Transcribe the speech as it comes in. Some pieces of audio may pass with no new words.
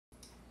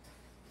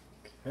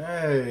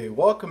Hey,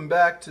 welcome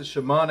back to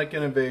Shamanic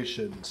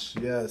Innovations.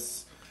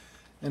 Yes.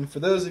 And for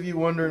those of you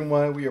wondering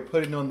why we are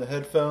putting on the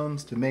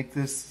headphones to make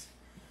this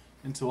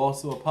into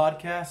also a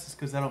podcast, it's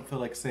because I don't feel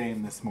like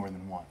saying this more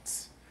than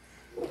once.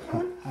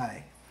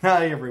 Hi.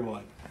 Hi,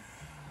 everyone.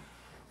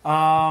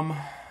 I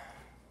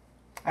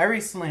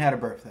recently had a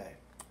birthday.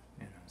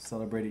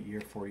 Celebrated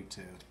year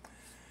 42.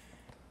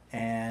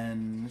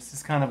 And this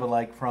is kind of a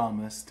like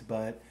promised,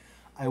 but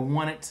I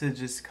wanted to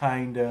just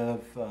kind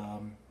of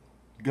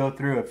go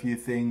through a few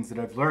things that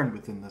I've learned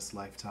within this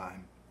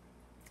lifetime.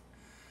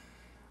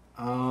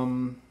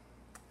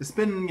 It's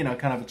been,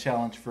 kind of a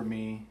challenge for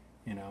me,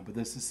 but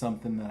this is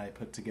something that I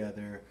put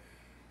together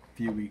a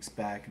few weeks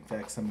back. In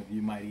fact, some of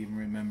you might even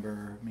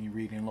remember me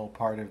reading a little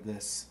part of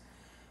this.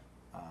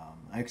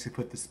 I actually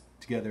put this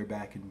together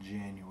back in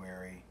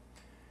January.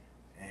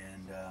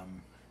 And,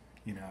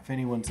 if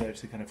anyone's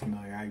actually kind of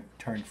familiar, I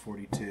turned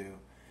 42.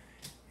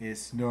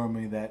 It's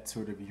normally that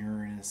sort of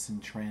Uranus in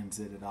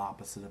transit at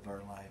opposite of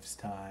our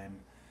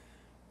lifetime.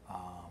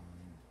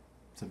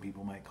 Some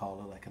people might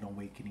call it like an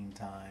awakening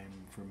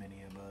time for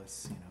many of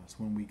us. It's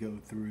when we go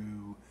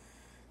through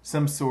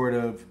some sort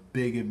of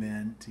big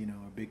event,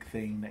 a big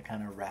thing that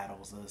kind of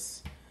rattles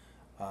us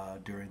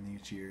during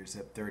these years,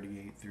 at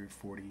 38 through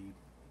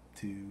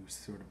 42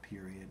 sort of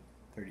period,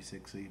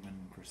 36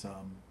 even for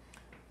some,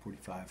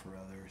 45 for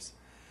others.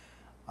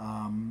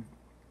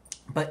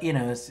 But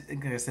it's,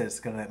 like I said,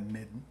 it's kind of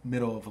that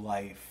middle of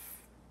life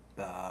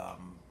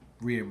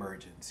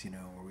reemergence,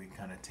 where we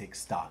kind of take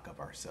stock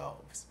of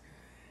ourselves.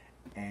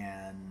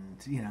 And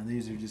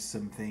these are just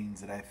some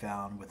things that I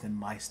found within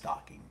my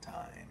stocking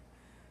time.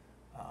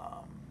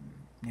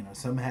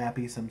 Some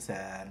happy, some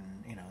sad,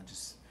 and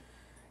just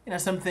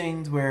some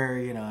things where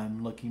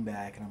I'm looking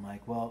back and I'm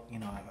like, well,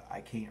 I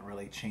can't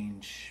really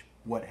change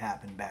what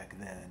happened back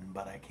then,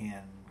 but I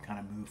can kind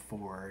of move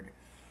forward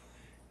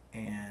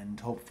and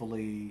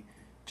hopefully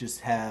just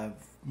have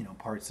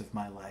parts of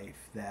my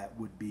life that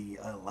would be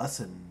a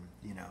lesson,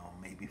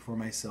 maybe for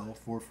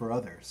myself or for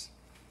others.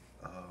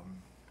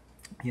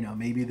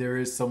 Maybe there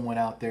is someone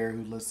out there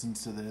who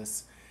listens to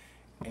this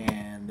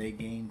and they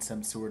gain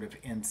some sort of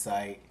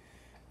insight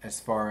as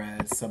far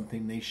as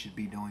something they should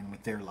be doing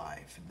with their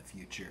life in the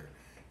future.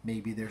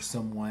 Maybe there's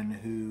someone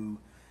who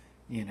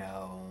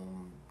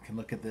can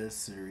look at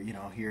this or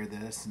hear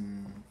this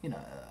and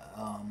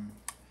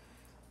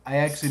I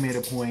actually made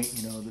a point,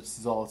 this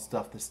is all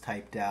stuff that's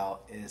typed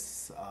out,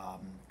 is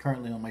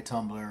currently on my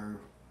Tumblr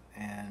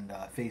and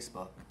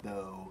Facebook,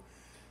 though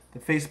the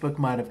Facebook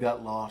might have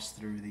got lost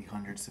through the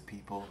hundreds of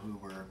people who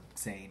were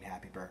saying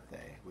happy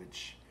birthday,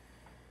 which,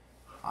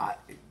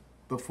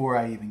 before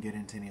I even get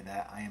into any of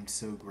that, I am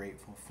so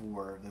grateful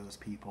for those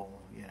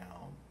people,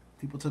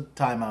 people took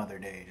time out of their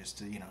day just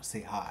to,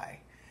 say hi,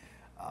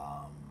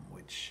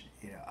 which,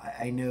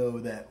 I know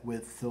that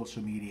with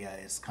social media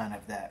is kind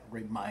of that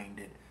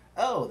reminded,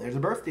 oh, there's a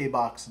birthday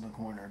box in the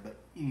corner, but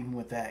even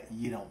with that,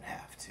 you don't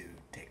have to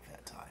take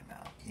that time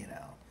out,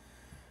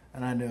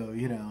 And I know,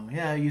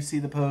 yeah, you see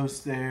the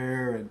post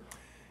there, and,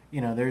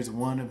 there's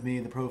one of me,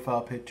 the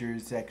profile picture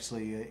is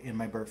actually in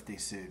my birthday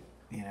suit,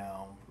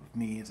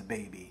 me as a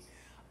baby.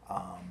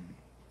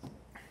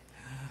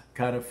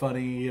 Kind of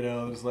funny,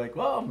 it's like,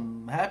 well,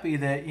 I'm happy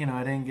that,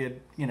 I didn't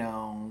get,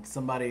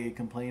 somebody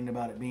complaining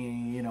about it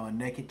being, a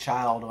naked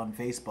child on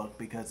Facebook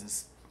because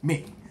it's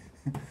me.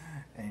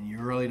 And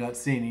you're really not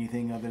seeing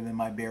anything other than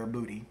my bare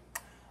booty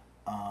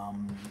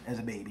as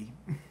a baby.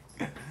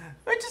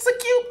 Which is a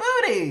cute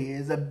booty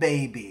as a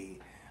baby.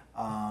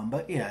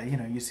 But yeah,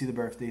 you see the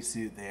birthday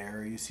suit there,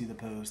 or you see the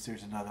post,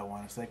 there's another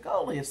one. It's like,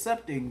 only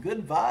accepting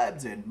good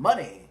vibes and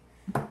money.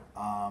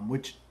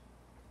 Which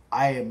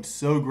I am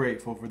so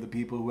grateful for the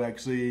people who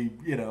actually,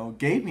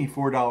 gave me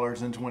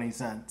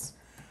 $4.20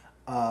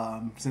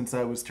 since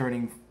I was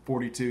turning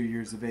 42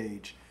 years of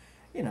age.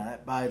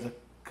 That buys a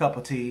cup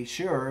of tea,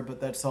 sure, but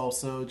that's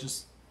also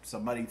just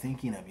somebody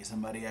thinking of you,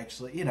 somebody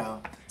actually,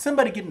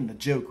 somebody getting the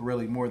joke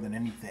really more than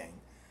anything.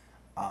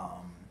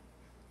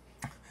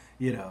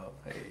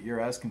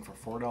 You're asking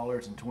for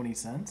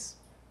 $4.20?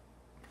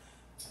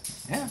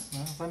 Yeah,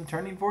 well, if I'm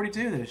turning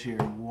 42 this year,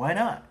 why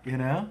not,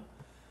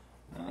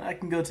 I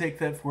can go take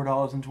that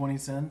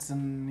 $4.20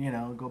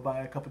 and, go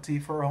buy a cup of tea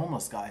for a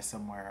homeless guy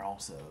somewhere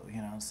also,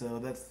 so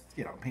that's,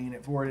 paying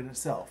it forward in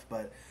itself,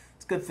 but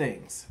it's good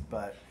things,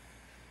 but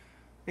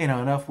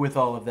enough with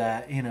all of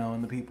that,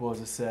 and the people,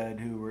 as I said,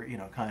 who were,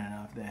 kind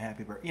enough, the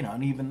happy birthday,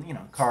 and even,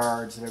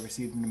 cards that I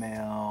received in the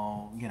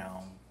mail,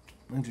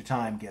 these are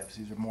time gifts.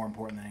 These are more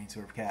important than any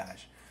sort of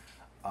cash.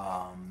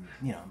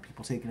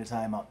 People taking the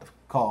time out to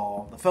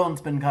call. The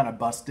phone's been kind of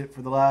busted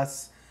for the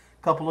last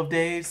couple of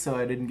days, so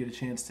I didn't get a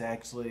chance to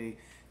actually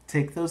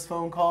take those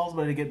phone calls,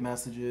 but I get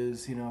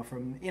messages,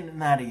 from,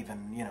 not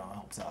even,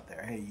 helps out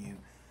there. Hey, you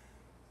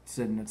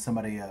send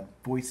somebody a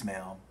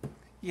voicemail.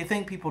 You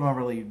think people don't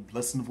really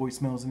listen to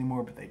voicemails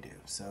anymore, but they do.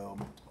 So,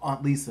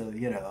 Aunt Lisa,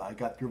 I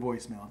got your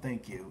voicemail.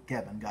 Thank you.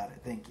 Kevin got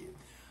it. Thank you.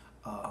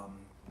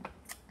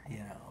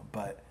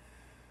 But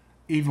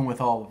even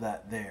with all of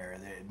that there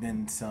had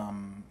been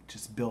some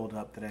just build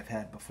up that I've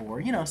had before.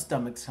 You know,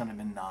 stomach's kind of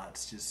in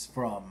knots just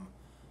from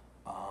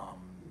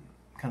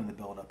kind of the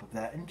build up of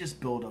that and just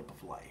build up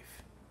of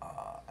life.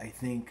 I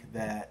think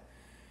that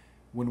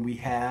when we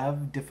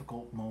have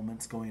difficult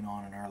moments going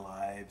on in our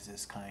lives,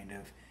 it's kind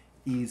of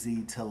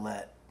easy to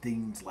let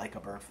things like a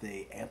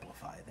birthday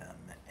amplify them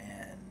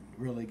and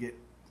really get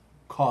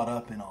caught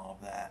up in all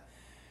of that.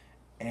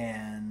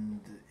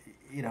 And,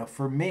 you know,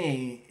 for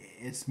me,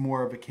 it's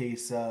more of a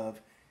case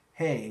of,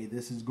 hey,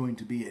 this is going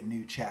to be a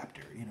new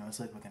chapter. You know, it's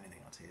like with anything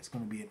else. It's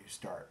going to be a new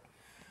start.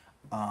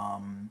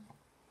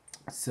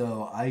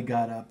 So I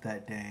got up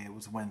that day, it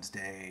was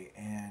Wednesday,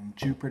 and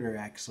Jupiter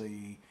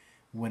actually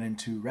went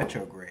into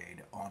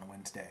retrograde on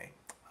Wednesday.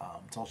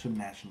 It's also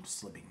National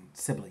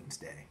Siblings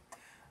Day,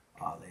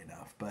 oddly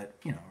enough. But,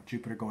 you know,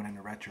 Jupiter going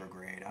into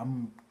retrograde,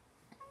 I'm,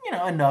 you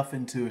know, enough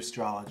into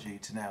astrology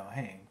to know,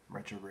 hey,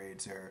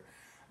 retrogrades are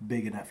a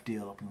big enough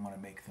deal if we want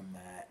to make them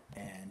that.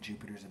 And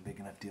Jupiter's a big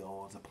enough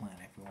deal as a planet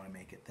if we want to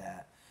make it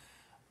that.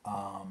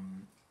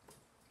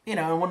 You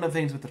know, and one of the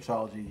things with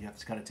astrology, you have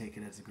to kind of take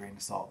it as a grain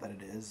of salt that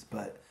it is,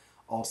 but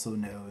also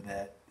know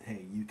that,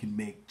 hey, you can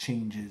make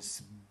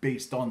changes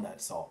based on that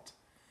salt.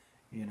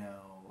 You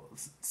know,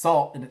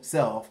 salt in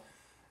itself,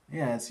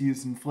 yeah, it's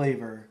used in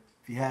flavor.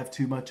 If you have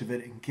too much of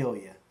it, it can kill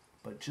you.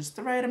 But just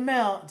the right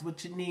amount is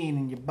what you need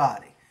in your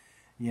body.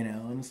 You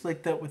know, and it's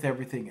like that with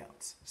everything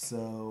else.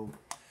 So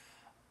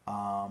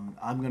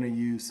I'm going to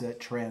use that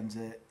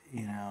transit,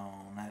 you know,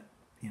 that,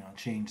 you know,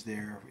 change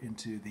there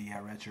into the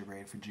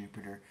retrograde for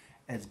Jupiter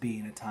as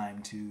being a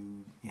time to,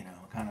 you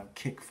know, kind of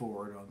kick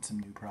forward on some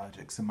new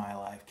projects in my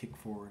life, kick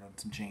forward on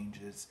some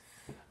changes,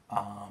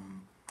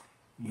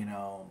 you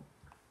know,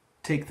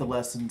 take the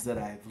lessons that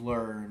I've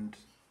learned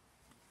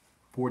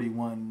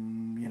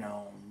 41, you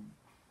know,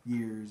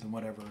 years and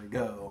whatever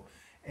ago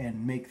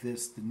and make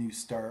this the new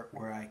start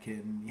where I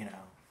can, you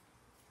know,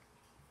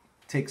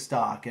 take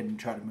stock and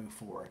try to move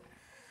forward.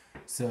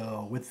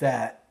 So with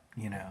that,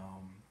 you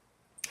know,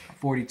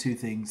 42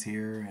 things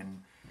here,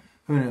 and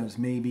who knows,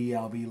 maybe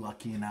I'll be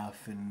lucky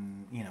enough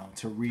and, you know,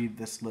 to read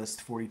this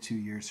list 42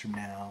 years from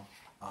now,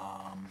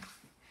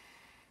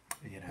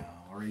 you know,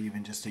 or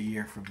even just a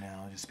year from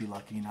now, just be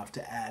lucky enough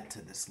to add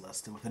to this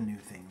list with a new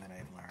thing that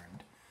I've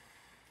learned.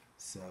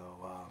 So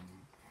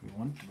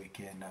we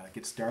can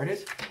get started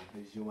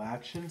with visual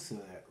action so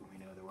that we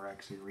know that we're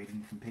actually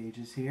reading from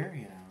pages here.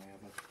 You know, we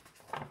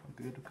have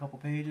a good couple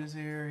pages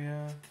here,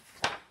 yeah.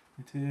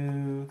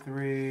 2,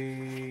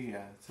 3,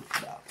 yeah, it's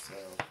about. So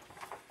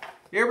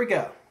here we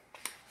go.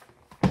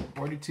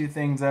 42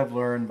 things I've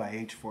learned by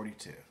age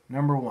 42.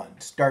 Number 1,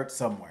 start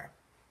somewhere.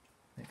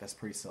 I think that's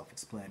pretty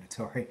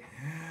self-explanatory.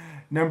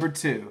 Number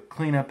 2,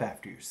 clean up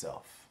after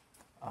yourself.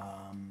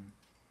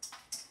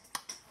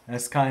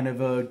 That's kind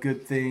of a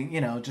good thing,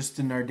 you know, just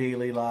in our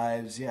daily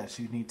lives. Yes,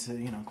 you need to,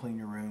 you know, clean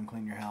your room,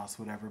 clean your house,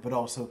 whatever, but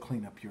also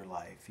clean up your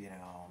life. You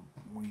know,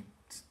 we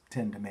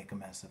tend to make a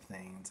mess of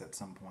things. At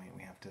some point,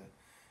 we have to,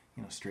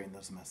 you know, straighten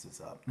those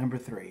messes up. Number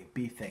 3,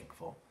 be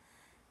thankful.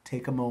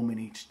 Take a moment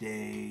each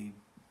day,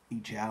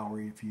 each hour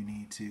if you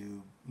need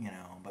to, you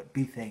know, but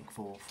be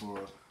thankful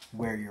for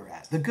where you're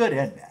at, the good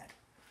and bad.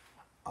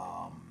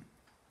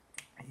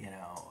 You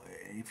know,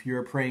 if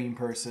you're a praying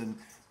person,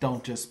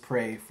 don't just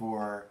pray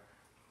for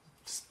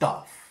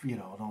stuff, you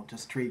know, don't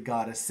just treat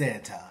God as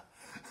Santa,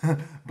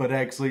 but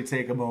actually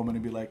take a moment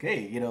and be like,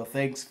 hey, you know,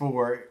 thanks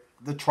for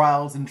the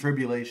trials and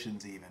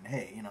tribulations even.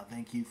 Hey, you know,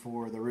 thank you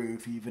for the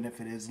roof, even if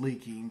it is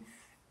leaking,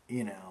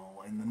 you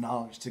know, and the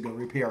knowledge to go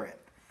repair it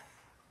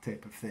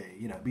type of thing.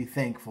 You know, be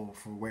thankful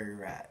for where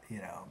you're at, you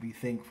know, be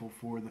thankful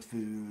for the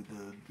food,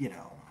 the, you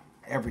know,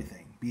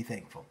 everything. Be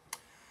thankful.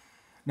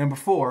 Number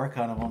 4,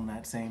 kind of on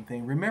that same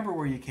thing, remember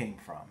where you came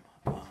from.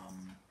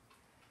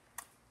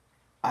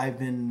 I've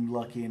been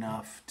lucky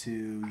enough to,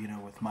 you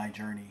know, with my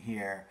journey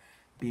here,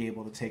 be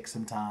able to take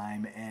some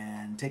time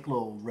and take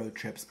little road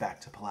trips back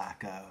to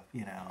Palaca,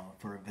 you know,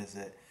 for a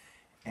visit.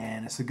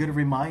 And it's a good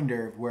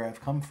reminder of where I've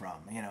come from,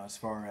 you know, as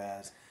far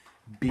as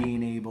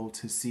being able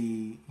to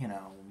see, you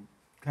know,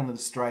 kind of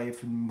the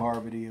strife and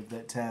poverty of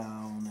that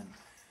town. And,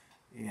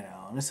 you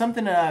know, and it's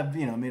something that I've,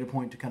 you know, made a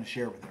point to kind of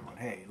share with everyone.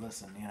 Hey,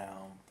 listen, you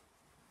know,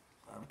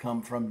 I've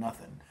come from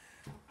nothing.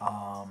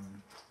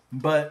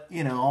 But,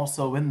 you know,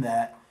 also in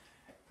that,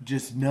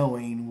 just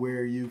knowing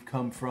where you've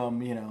come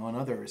from, you know, on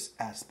other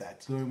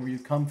aspects, knowing where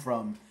you've come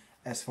from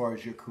as far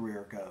as your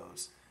career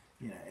goes.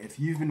 You know, if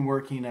you've been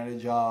working at a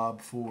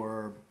job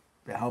for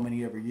how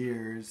many ever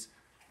years,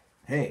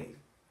 hey,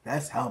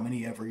 that's how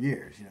many ever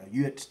years. You know,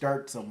 you had to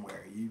start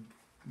somewhere. You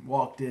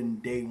walked in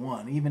day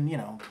 1, even, you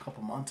know, a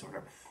couple months or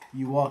whatever.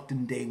 You walked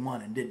in day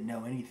 1 and didn't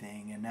know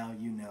anything, and now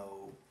you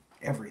know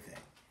everything.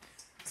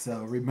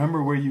 So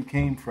remember where you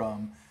came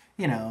from.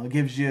 You know, it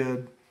gives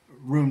you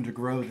room to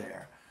grow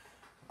there.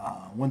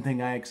 One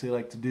thing I actually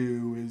like to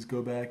do is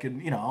go back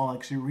and, you know, I'll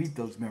actually read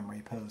those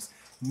memory posts.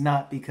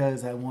 Not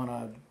because I want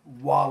to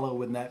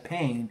wallow in that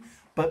pain,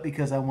 but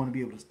because I want to be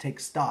able to take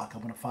stock. I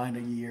want to find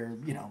a year,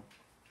 you know,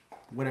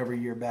 whatever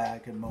year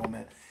back and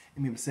moment,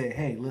 and maybe say,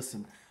 hey,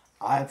 listen,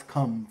 I've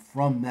come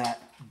from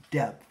that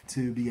depth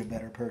to be a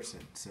better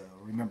person. So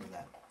remember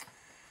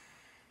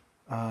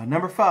that.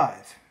 Number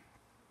 5.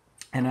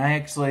 And I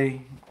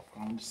actually,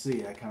 let's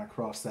see, I kind of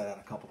crossed that out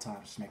a couple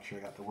times to make sure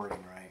I got the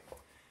wording right.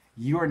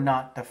 You are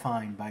not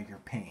defined by your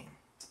pain.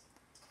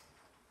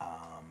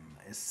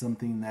 It's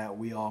something that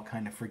we all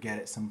kind of forget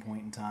at some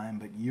point in time,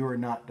 but you are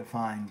not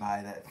defined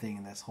by that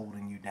thing that's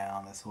holding you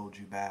down, that's holding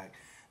you back,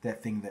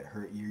 that thing that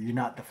hurt you. You're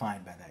not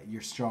defined by that.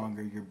 You're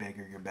stronger, you're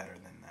bigger, you're better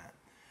than that.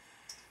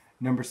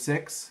 Number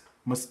 6,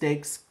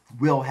 mistakes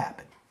will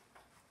happen.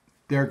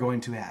 They're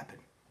going to happen.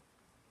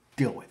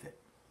 Deal with it.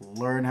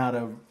 Learn how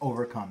to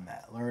overcome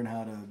that. Learn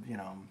how to,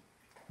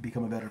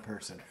 become a better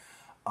person.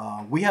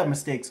 We have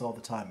mistakes all the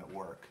time at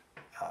work.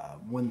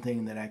 One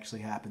thing that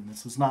actually happened,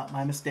 this was not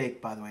my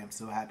mistake, by the way, I'm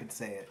so happy to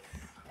say it,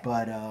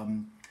 but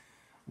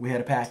we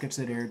had a package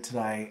that aired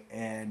tonight,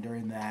 and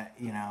during that,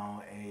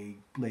 a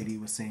lady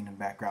was saying in the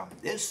background,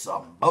 "This is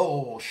some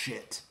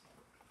bullshit."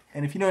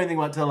 And if you know anything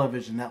about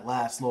television, that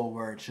last little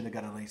word should have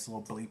got a nice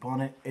little bleep on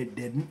it. It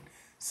didn't.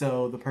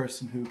 So the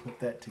person who put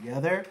that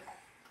together,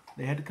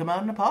 they had to come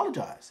out and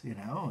apologize,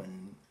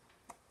 and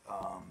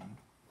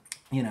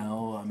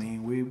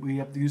we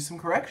have to do some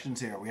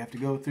corrections here. We have to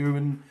go through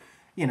and,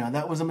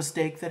 that was a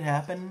mistake that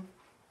happened.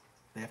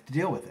 They have to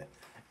deal with it.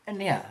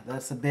 And yeah,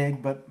 that's a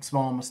big but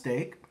small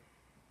mistake.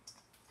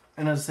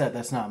 And as I said,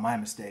 that's not my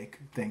mistake,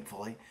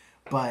 thankfully.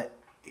 But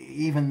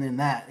even in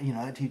that,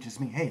 that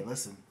teaches me, hey,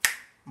 listen,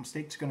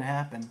 mistakes are going to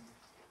happen.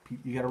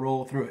 You got to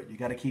roll through it. You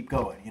got to keep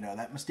going.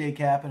 That mistake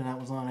happened and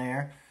that was on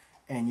air.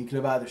 And you could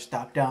have either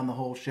stopped down the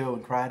whole show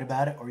and cried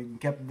about it, or you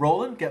kept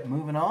rolling, kept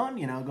moving on,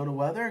 go to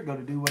weather, go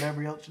to do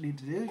whatever else you need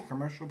to do, your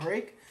commercial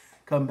break,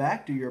 come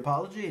back, do your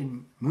apology,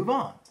 and move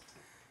on.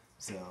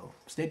 So,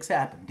 mistakes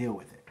happen. Deal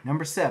with it.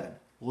 Number 7,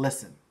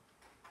 listen.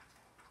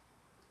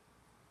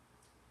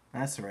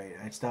 That's right.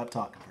 I stopped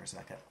talking for a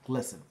second.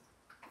 Listen.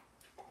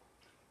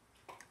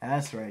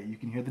 That's right. You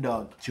can hear the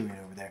dog chewing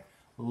over there.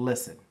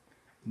 Listen.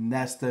 And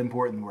that's the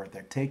important word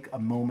there. Take a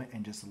moment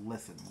and just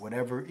listen.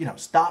 Whatever,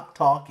 stop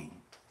talking.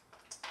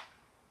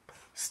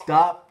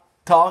 Stop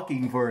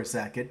talking for a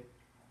second.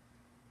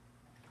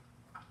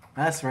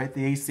 That's right,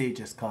 the AC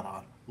just cut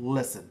on.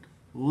 Listen.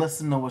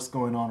 Listen to what's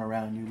going on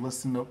around you.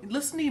 Listen to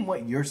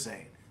what you're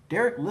saying.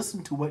 Derek,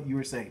 listen to what you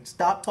were saying.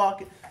 Stop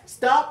talking.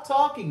 Stop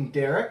talking,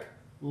 Derek.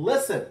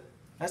 Listen.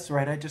 That's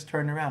right, I just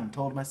turned around and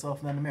told myself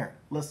in the mirror.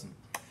 Listen.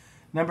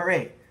 Number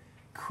 8,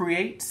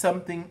 create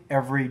something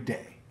every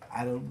day.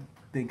 I don't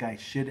think I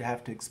should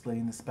have to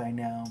explain this by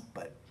now,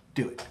 but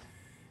do it.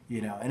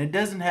 And it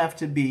doesn't have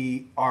to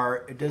be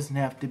art, it doesn't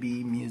have to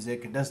be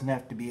music, it doesn't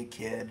have to be a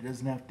kid, it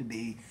doesn't have to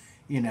be,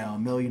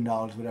 $1 million,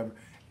 whatever.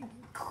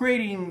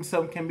 Creating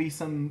can be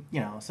something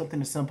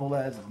as simple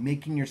as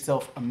making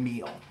yourself a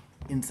meal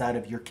inside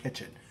of your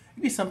kitchen. It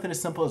could be something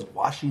as simple as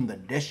washing the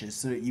dishes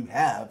so that you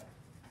have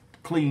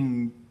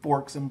clean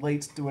forks and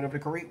plates to whatever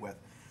to create with.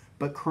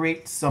 But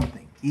create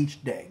something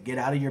each day. Get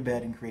out of your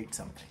bed and create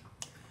something.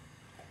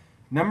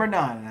 Number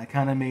 9, and I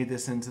kind of made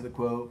this into the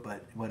quote,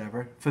 but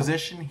whatever.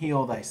 Physician,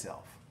 heal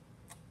thyself.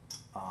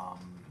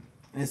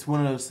 It's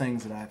one of those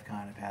things that I've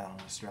kind of had on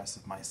the stress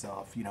of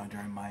myself,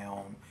 during my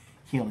own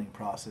healing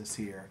process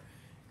here,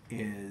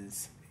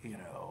 is,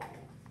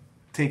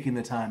 taking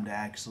the time to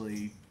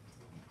actually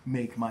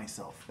make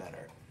myself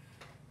better.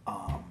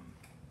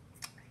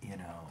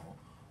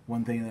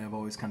 One thing that I've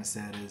always kind of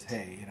said is,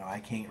 hey, I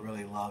can't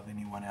really love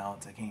anyone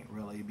else. I can't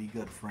really be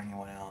good for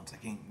anyone else. I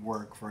can't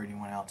work for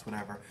anyone else,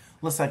 whatever,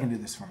 unless I can do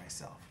this for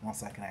myself,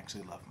 unless I can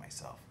actually love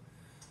myself.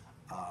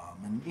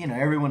 And,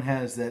 everyone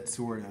has that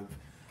sort of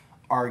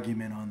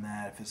argument on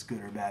that, if it's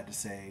good or bad to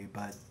say,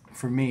 but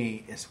for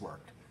me, it's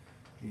worked.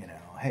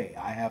 Hey,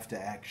 I have to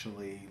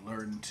actually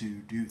learn to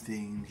do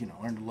things,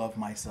 learn to love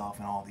myself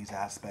in all these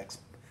aspects,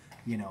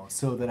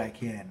 so that I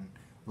can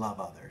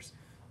love others.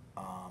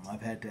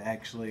 I've had to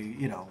actually,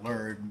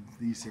 learn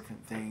these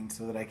different things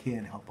so that I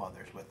can help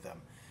others with them.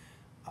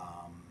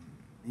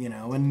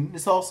 And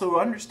it's also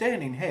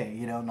understanding, hey,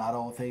 not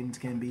all things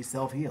can be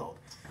self-healed.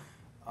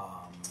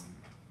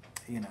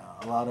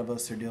 A lot of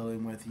us are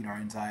dealing with, our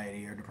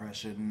anxiety or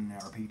depression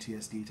or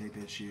PTSD type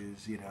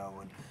issues, and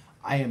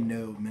I am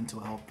no mental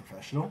health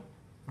professional,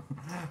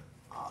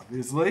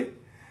 obviously,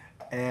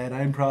 and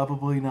I'm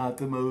probably not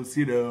the most,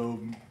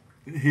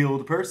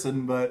 healed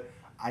person, but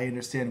I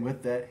understand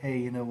with that, hey,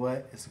 you know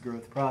what, it's a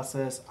growth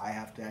process. I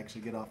have to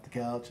actually get off the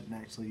couch and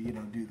actually,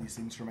 do these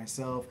things for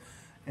myself.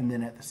 And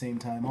then at the same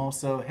time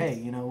also, hey,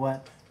 you know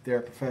what, there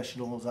are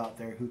professionals out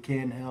there who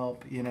can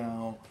help,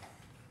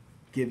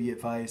 give you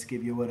advice,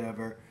 give you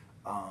whatever.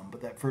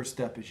 But that first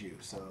step is you.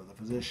 So the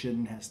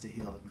physician has to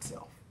heal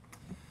himself.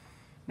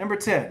 Number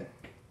 10,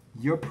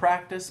 your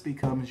practice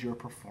becomes your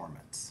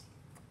performance.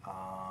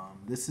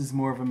 This is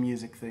more of a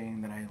music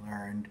thing that I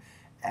learned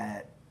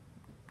at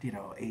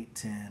 8,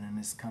 10, and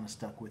it's kind of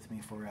stuck with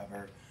me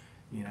forever.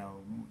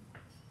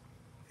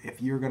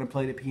 If you're going to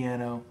play the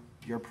piano,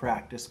 your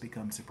practice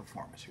becomes your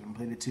performance. You're going to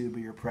play the tuba,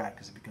 your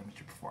practice becomes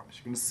your performance.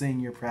 You're going to sing,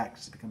 your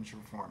practice becomes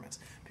your performance.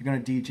 If you're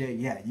going to DJ,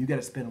 yeah, you got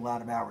to spend a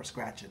lot of hours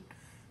scratching,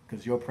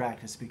 because your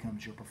practice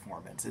becomes your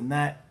performance. And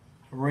that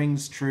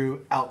rings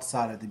true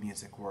outside of the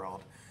music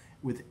world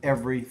with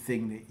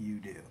everything that you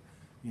do.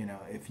 You know,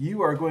 if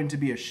you are going to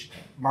be a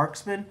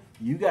marksman,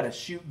 you got to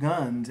shoot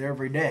guns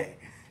every day,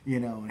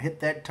 you know, and hit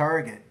that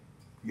target.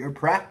 Your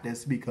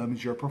practice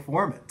becomes your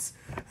performance.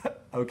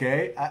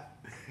 Okay?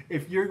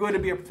 If you're going to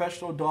be a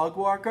professional dog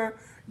walker,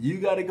 you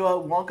got to go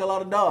out and walk a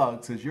lot of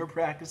dogs because your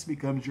practice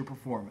becomes your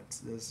performance.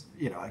 This,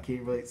 you know, I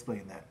can't really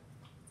explain that.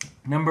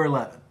 Number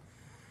 11,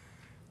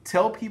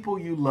 tell people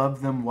you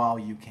love them while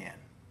you can.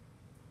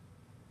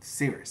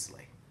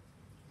 Seriously.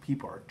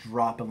 People are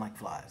dropping like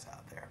flies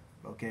out there.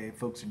 Okay?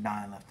 Folks are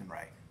dying left and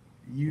right.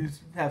 You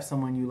have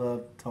someone you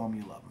love, tell them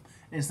you love them.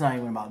 And it's not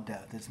even about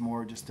death. It's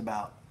more just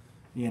about,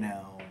 you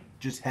know,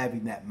 just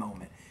having that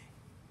moment.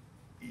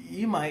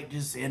 You might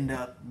just end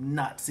up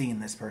not seeing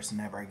this person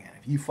ever again.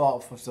 If you fall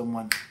for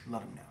someone,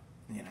 let them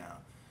know. You know,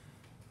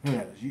 who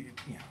knows? You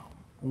know,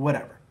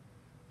 whatever.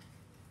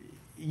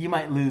 You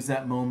might lose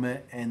that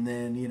moment, and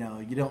then, you know,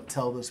 you don't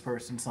tell this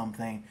person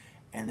something,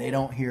 and they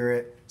don't hear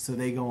it, so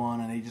they go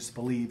on and they just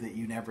believe that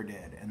you never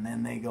did, and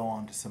then they go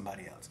on to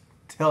somebody else.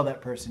 Tell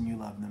that person you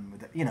love them.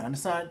 You know, and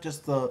it's not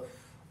just the,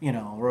 you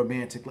know,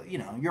 romantic, you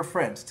know, your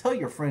friends. Tell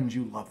your friends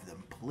you love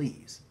them,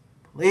 please.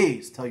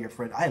 Please tell your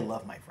friend. I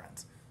love my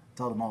friends.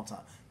 Tell them all the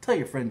time. Tell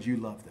your friends you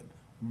love them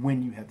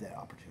when you have that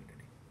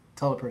opportunity.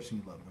 Tell the person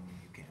you love them when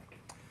you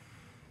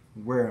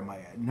can. Where am I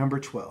at? Number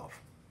 12.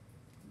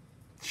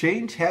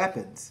 Change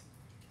happens.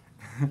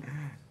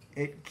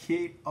 It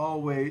can't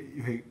always...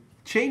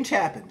 Change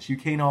happens. You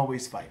can't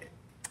always fight it.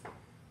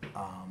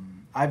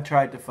 I've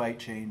tried to fight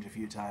change a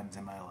few times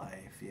in my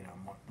life. You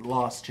know,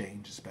 lost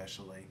change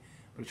especially.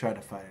 But I've tried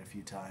to fight it a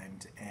few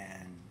times.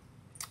 And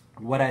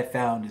what I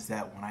found is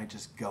that when I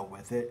just go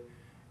with it,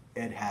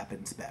 it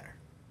happens better.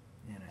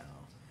 You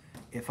know,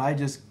 if I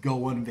just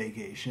go on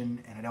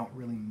vacation and I don't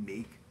really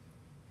make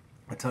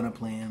a ton of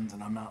plans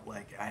and I'm not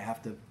like, I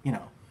have to, you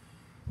know,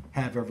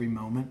 have every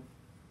moment,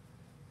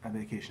 a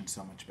vacation's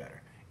so much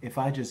better. If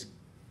I just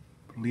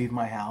leave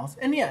my house,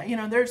 and yeah, you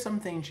know, there's some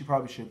things you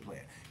probably should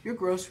plan. Your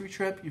grocery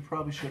trip, you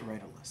probably should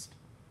write a list.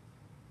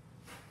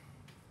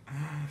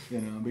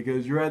 You know,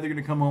 because you're either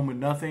going to come home with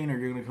nothing or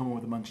you're going to come home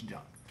with a bunch of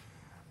junk.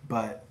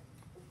 But,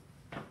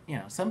 you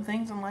know, some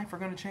things in life are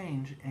going to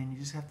change, and you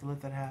just have to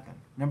let that happen.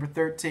 Number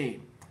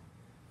 13.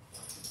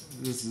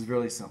 This is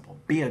really simple.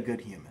 Be a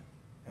good human,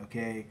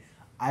 okay?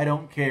 I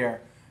don't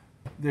care.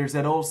 There's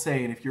that old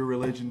saying, if your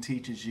religion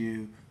teaches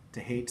you to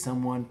hate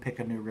someone, pick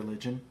a new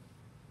religion.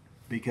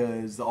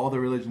 Because all the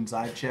religions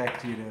I've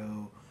checked, you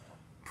know,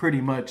 pretty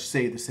much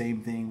say the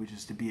same thing, which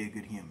is to be a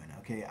good human,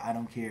 okay? I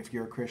don't care if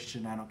you're a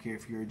Christian. I don't care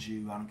if you're a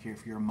Jew. I don't care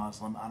if you're a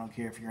Muslim. I don't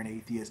care if you're an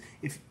atheist.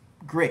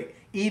 Great.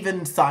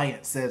 Even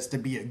science says to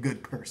be a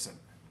good person,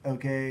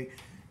 okay?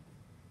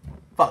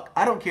 Fuck,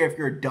 I don't care if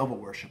you're a devil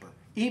worshiper.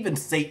 Even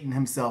Satan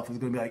himself is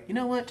going to be like, you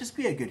know what? Just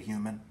be a good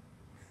human.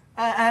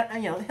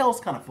 You know, hell's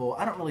kind of full.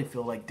 I don't really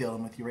feel like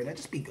dealing with you right now.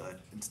 Just be good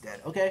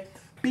instead, okay?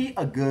 Be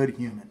a good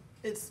human.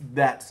 It's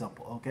that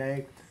simple,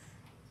 okay?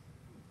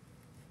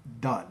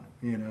 Done,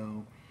 you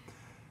know.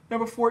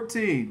 Number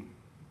 14.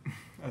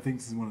 I think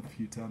this is one of the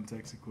few times I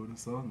actually quote a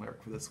song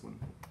lyric for this one.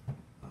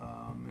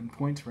 And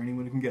points for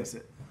anyone who can guess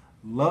it.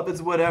 Love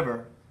is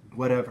whatever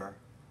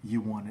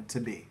you want it to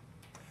be.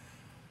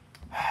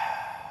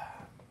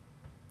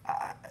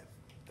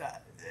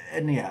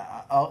 And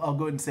yeah, I'll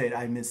go ahead and say it.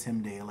 I miss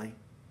him daily.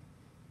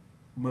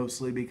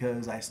 Mostly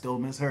because I still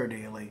miss her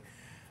daily.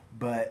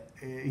 But,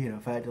 you know,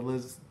 if I had to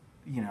list,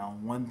 you know,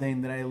 one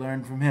thing that I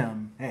learned from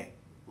him, hey,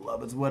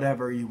 love is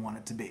whatever you want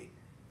it to be.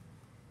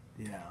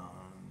 You know,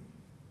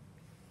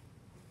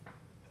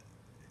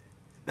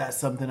 that's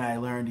something I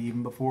learned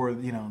even before,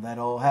 you know, that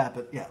all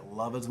happened. Yeah,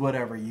 love is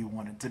whatever you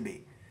want it to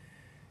be.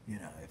 You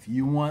know, if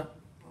you want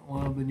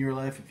love in your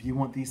life, if you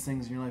want these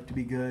things in your life to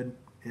be good,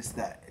 it's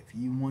that. If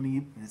you want to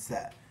eat, it's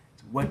that.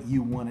 It's what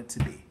you want it to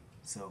be.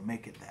 So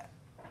make it that.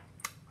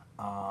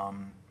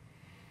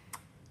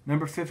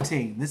 Number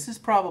 15. This is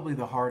probably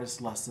the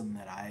hardest lesson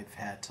that I've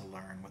had to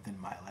learn within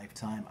my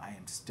lifetime. I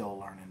am still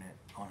learning it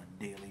on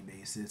a daily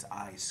basis.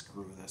 I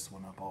screw this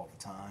one up all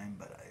the time,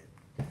 but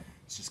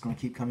it's just going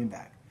to keep coming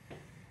back.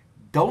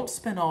 Don't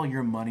spend all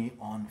your money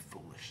on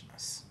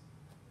foolishness.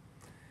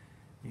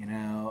 You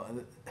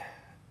know,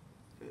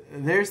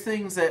 there's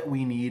things that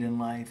we need in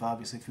life.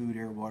 Obviously, food,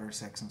 air, water,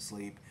 sex, and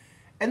sleep.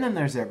 And then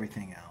there's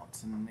everything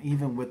else. And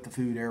even with the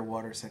food, air,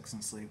 water, sex,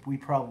 and sleep, we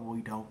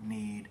probably don't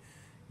need,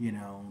 you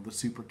know, the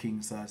super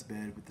king-size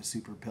bed with the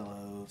super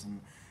pillows.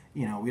 And,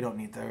 you know, we don't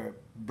need the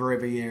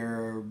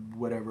Brevier,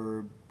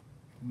 whatever,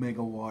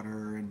 mega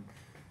water. And,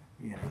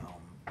 you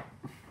know,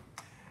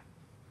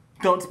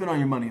 don't spend all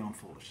your money on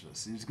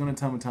foolishness. There's going to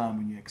come a time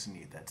when you actually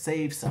need that.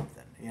 Save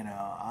something. You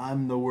know,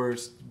 I'm the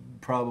worst,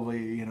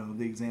 probably, you know,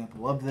 the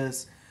example of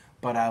this.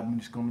 But I'm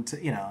just going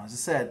to, you know, as I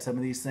said, some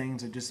of these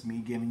things are just me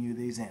giving you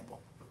the example.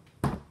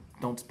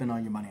 Don't spend all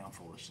your money on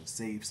foolishness.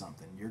 Save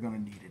something. You're going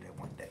to need it at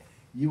one day.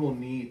 You will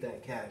need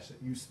that cash that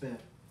you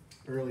spent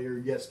earlier,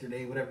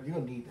 yesterday, whatever. You're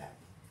going to need that.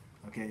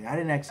 Okay? I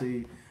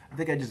I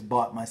think I just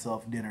bought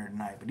myself dinner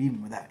tonight. But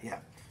even with that, yeah,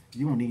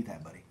 you won't need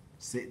that, buddy.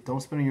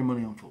 Don't spend your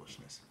money on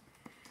foolishness.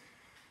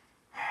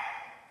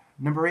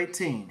 Number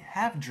 18,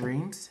 have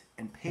dreams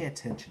and pay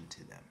attention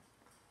to them.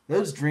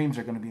 Those dreams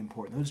are going to be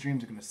important. Those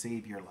dreams are going to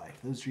save your life.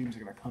 Those dreams are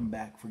going to come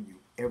back for you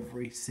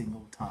every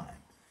single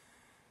time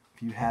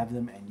if you have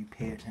them and you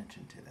pay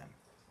attention to them.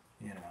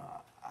 You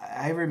know,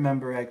 I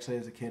remember actually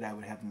as a kid I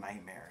would have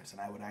nightmares, and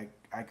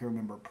I can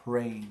remember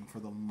praying for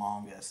the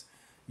longest.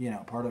 You know,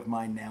 part of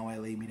my now I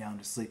lay me down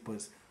to sleep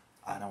was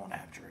I don't want to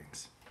have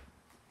dreams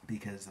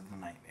because of the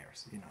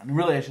nightmares. You know, and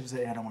really I should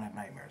say I don't want to have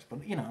nightmares,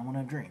 but you know, I want to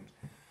have dreams.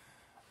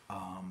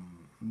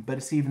 But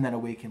it's even that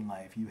awakened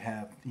life. You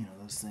have, you know,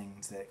 those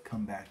things that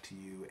come back to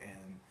you,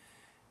 and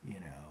you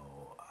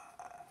know,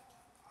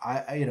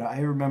 I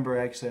remember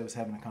actually I was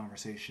having a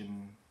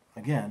conversation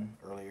again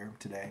earlier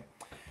today,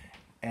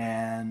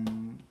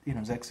 and you know,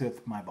 it was actually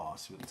with my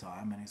boss at the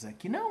time, and he's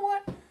like, you know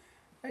what?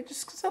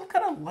 Some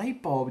kind of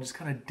light bulb just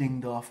kind of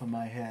dinged off in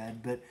my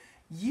head, but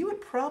you would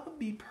probably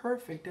be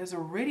perfect as a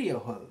radio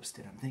host.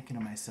 And I'm thinking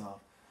to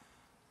myself,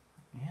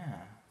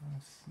 yeah,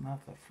 it's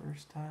not the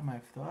first time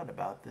I've thought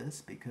about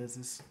this because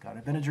it's kind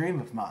of been a dream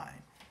of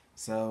mine.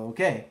 So,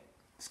 okay,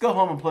 let's go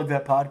home and plug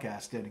that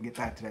podcast in and get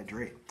back to that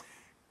dream.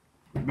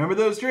 Remember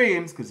those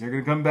dreams because they're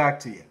going to come back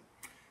to you.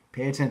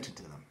 Pay attention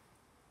to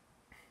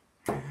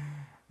them.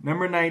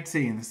 Number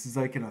 19, this is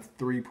like in a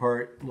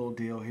 3-part little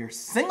deal here.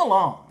 Sing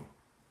along.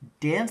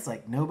 Dance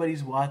like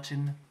nobody's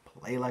watching.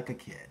 Play like a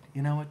kid.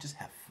 You know what? Just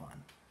have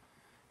fun.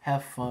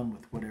 Have fun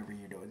with whatever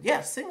you're doing.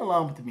 Yeah, sing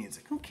along with the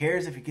music. Who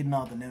cares if you're getting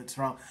all the notes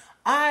wrong?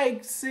 I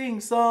sing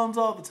songs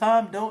all the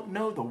time, don't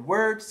know the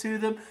words to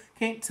them.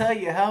 Can't tell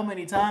you how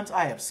many times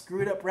I have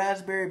screwed up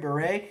Raspberry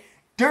Beret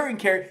during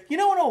karaoke. You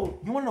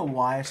want to know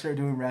why I started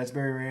doing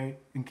Raspberry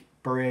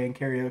Beret in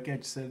karaoke? I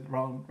just said it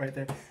wrong right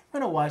there. You want to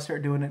know why I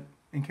started doing it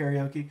in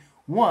karaoke?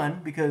 One,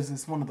 because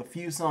it's one of the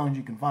few songs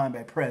you can find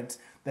by Prince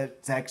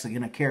that's actually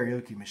in a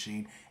karaoke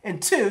machine.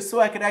 And two,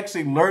 so I could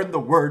actually learn the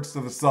words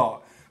to the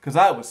song. Because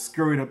I was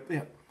screwing up.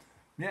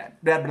 Yeah,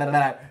 blah, blah,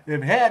 blah.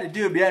 If I had to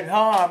do it at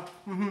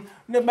home,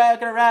 the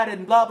back of ride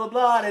and blah, blah,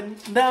 blah.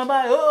 And down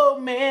by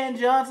old man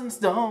Johnson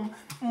Stone.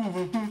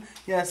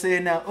 Yeah, I say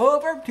now,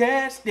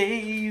 overcast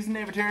days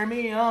never turn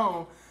me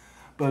on.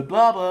 But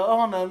blah, blah,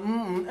 on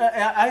the,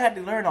 I had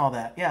to learn all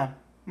that. Yeah.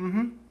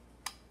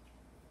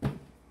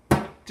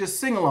 Just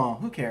sing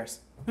along. Who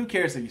cares? Who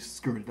cares if you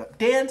screwed it up?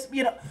 Dance,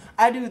 you know,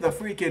 I do the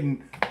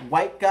freaking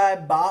white guy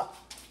bop.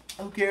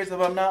 Who cares if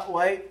I'm not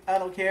white? I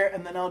don't care.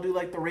 And then I'll do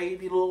like the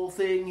ravey little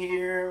thing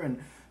here.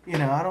 And, you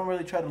know, I don't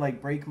really try to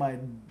like break my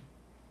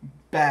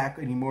back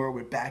anymore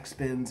with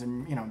backspins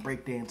and, you know,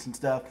 break dance and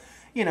stuff.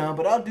 You know,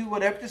 but I'll do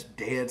whatever. Just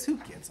dance. Who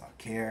cares? I don't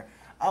care.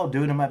 I'll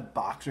do it in my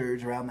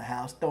boxers around the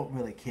house. Don't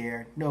really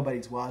care.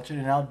 Nobody's watching.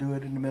 And I'll do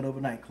it in the middle of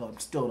a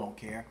nightclub. Still don't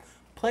care.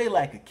 Play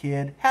like a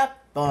kid. Have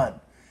fun.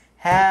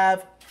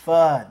 Have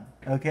fun.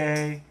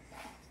 Okay?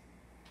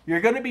 You're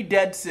going to be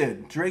dead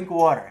soon. Drink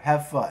water.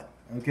 Have fun.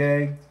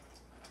 Okay?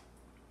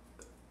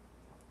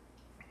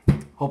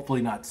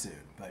 Hopefully not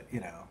soon, but, you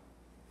know,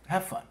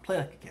 have fun. Play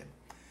like a kid.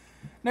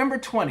 Number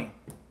 20,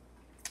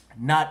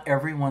 not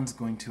everyone's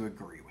going to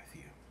agree with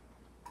you.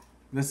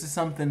 This is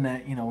something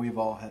that, you know, we've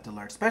all had to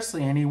learn,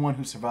 especially anyone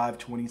who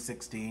survived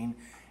 2016.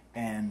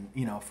 And,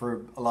 you know,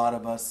 for a lot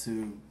of us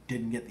who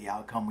didn't get the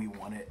outcome we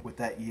wanted with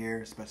that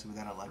year, especially with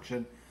that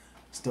election,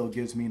 still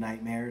gives me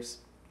nightmares.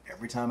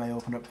 Every time I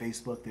open up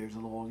Facebook, there's a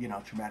little, you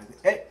know, traumatic,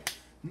 hey,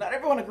 not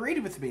everyone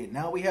agreed with me.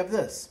 Now we have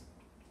this.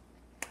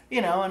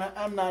 You know, and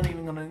I'm not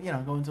even going to, you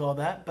know, go into all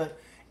that. But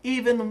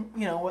even,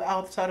 you know,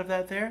 outside of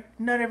that there,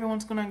 not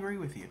everyone's going to agree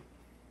with you.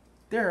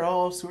 There are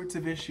all sorts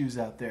of issues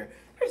out there.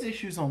 There's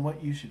issues on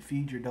what you should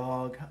feed your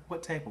dog,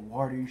 what type of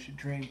water you should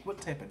drink,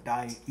 what type of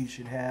diet you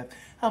should have,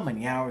 how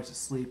many hours of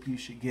sleep you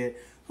should get,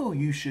 who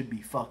you should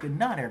be fucking.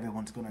 Not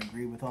everyone's going to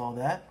agree with all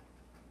that.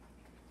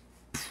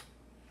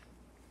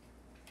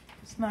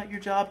 It's not your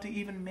job to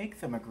even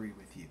make them agree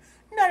with you.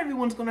 Not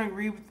everyone's going to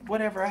agree with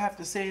whatever I have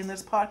to say in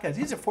this podcast.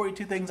 These are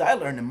 42 things I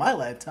learned in my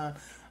lifetime.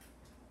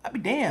 I'd be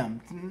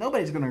damned.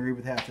 Nobody's going to agree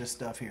with half this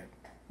stuff here.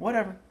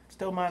 Whatever.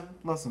 Still my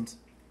lessons.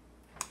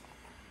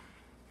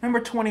 Number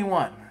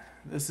 21.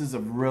 This is a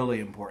really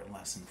important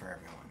lesson for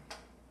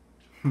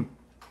everyone.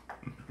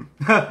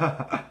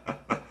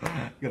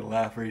 Gonna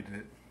laugh reading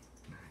it.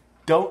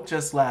 Don't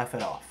just laugh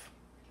it off.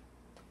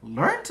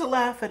 Learn to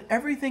laugh at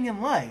everything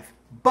in life,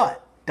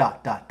 but ...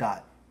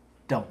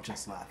 don't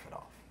just laugh it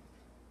off.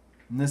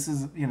 And this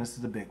is, you know, this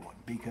is a big one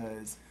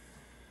because,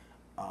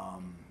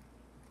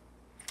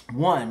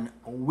 one,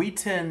 we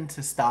tend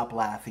to stop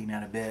laughing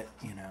at a bit,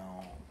 you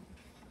know,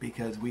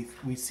 because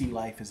we see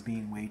life as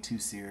being way too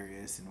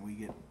serious and we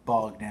get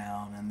bogged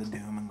down in the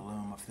doom and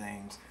gloom of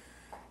things,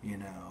 you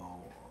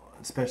know,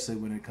 especially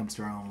when it comes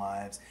to our own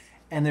lives.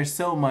 And there's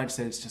so much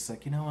that it's just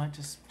like, you know what,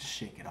 just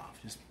shake it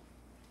off. Just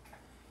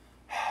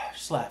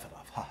laugh it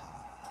off. Ha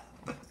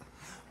ha.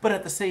 But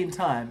at the same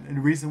time, and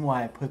the reason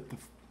why I put the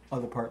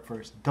other part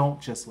first,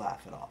 don't just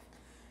laugh it off.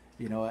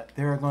 You know what?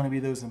 There are going to be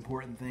those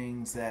important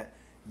things that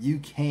you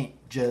can't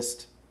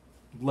just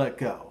let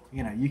go.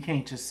 You know, you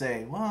can't just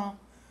say, well,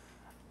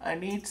 I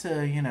need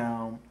to, you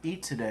know,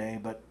 eat today,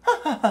 but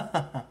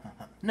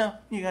no,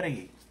 you gotta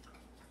eat.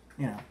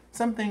 You know,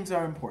 some things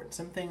are important.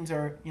 Some things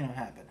are, you know,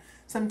 happen.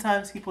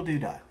 Sometimes people do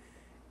die.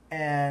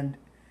 And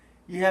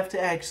you have to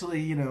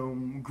actually, you know,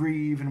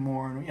 grieve and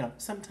mourn. You know,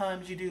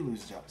 sometimes you do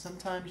lose a job.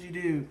 Sometimes you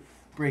do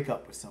break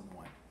up with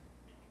someone.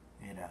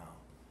 You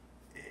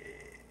know,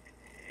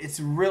 it's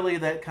really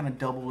that kind of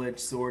double-edged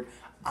sword.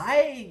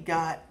 I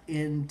got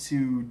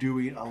into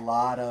doing a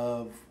lot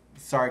of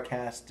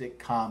sarcastic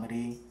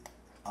comedy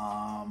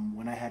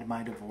when I had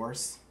my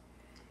divorce.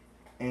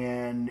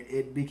 And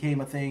it became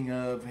a thing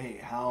of,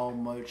 hey, how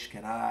much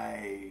can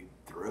I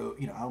throw,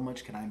 you know, how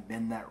much can I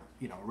bend that,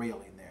 you know,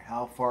 railing there?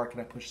 How far can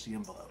I push the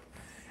envelope?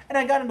 And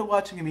I got into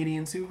watching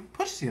comedians who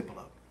push the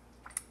envelope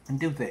and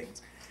do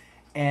things.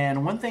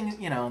 And one thing,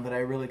 you know, that I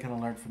really kind of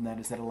learned from that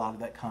is that a lot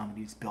of that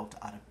comedy is built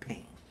out of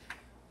pain.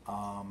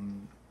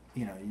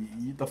 You know,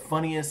 the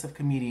funniest of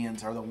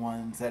comedians are the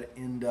ones that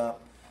end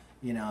up,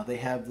 you know, they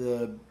have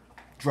the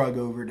drug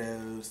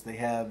overdose, they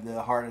have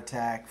the heart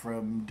attack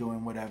from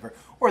doing whatever,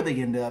 or they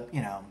end up,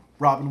 you know,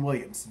 Robin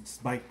Williams, it's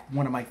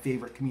one of my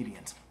favorite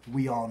comedians.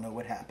 We all know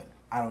what happened.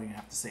 I don't even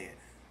have to say it.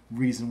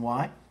 Reason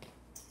why?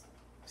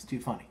 It's too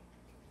funny,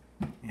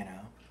 you know.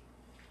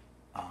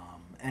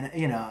 And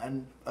you know,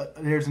 and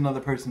there's another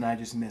person I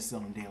just miss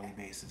on a daily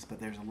basis, but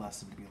there's a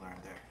lesson to be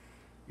learned there.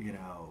 You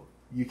know,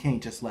 you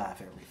can't just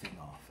laugh everything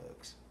off,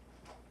 folks.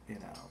 You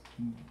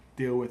know,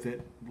 deal with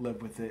it,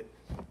 live with it,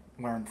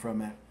 learn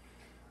from it.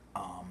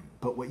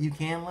 But what you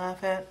can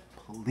laugh at,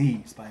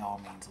 please, by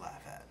all means,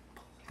 laugh at.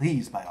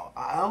 Please, by all.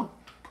 I'll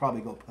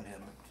probably go put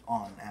him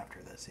on after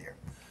this here,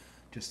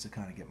 just to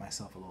kind of get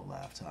myself a little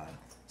laugh time,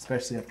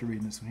 especially after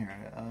reading this one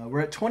here.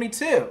 We're at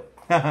 22.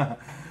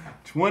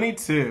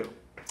 22.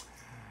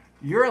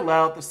 You're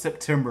allowed the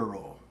September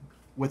rule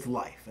with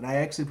life. And I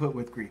actually put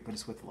with grief, but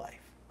it's with life.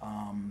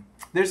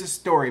 There's a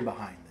story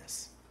behind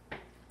this.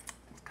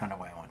 It's kind of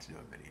why I want to do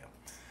a video.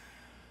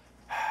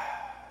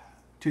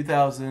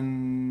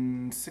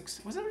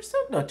 2006, was it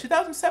still? No,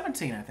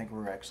 2017, I think we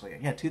were actually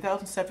in. Yeah,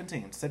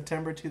 2017,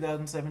 September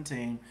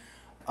 2017.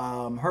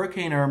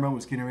 Hurricane Irma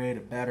was getting ready to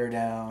batter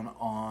down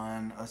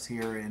on us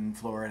here in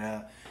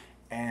Florida.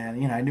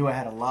 And, you know, I knew I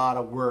had a lot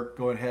of work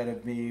going ahead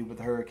of me with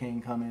the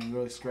hurricane coming,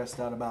 really stressed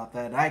out about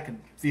that. And I could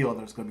feel that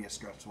it was going to be a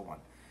stressful one.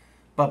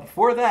 But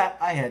before that,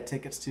 I had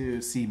tickets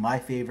to see my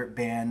favorite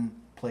band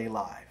play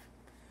live.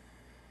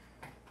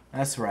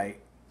 That's right.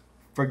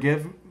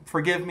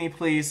 Forgive me,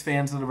 please,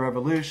 fans of the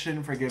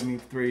Revolution. Forgive me,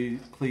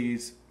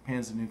 please,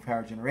 fans of New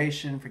Power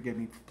Generation. Forgive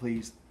me,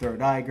 please,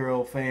 Third Eye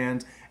Girl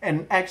fans.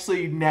 And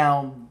actually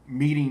now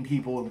meeting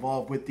people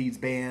involved with these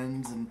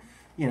bands and,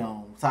 you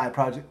know, side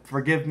project.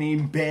 Forgive me,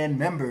 band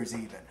members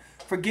even.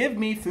 Forgive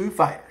me, Foo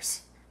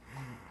Fighters.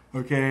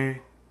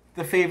 Okay?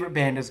 The favorite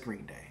band is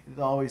Green Day. It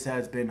always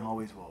has been,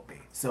 always will be.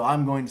 So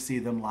I'm going to see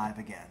them live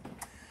again.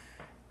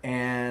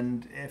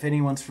 And if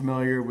anyone's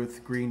familiar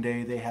with Green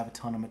Day, they have a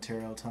ton of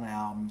material, a ton of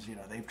albums. You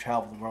know, they've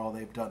traveled the world.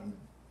 They've done,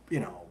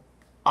 you know,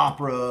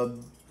 opera,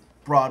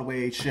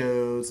 Broadway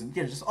shows, and,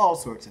 you know, just all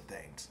sorts of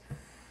things.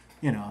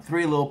 You know,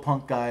 three little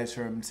punk guys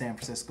from San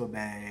Francisco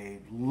Bay.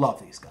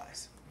 Love these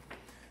guys.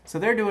 So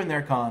they're doing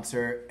their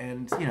concert,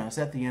 and, you know, it's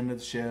at the end of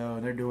the show,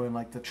 and they're doing,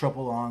 like, the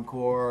triple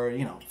encore,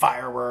 you know,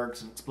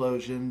 fireworks and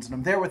explosions. And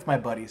I'm there with my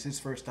buddy. It's his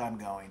first time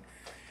going.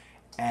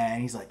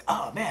 And he's like,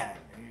 oh, man,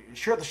 you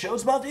sure the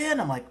show's about to end?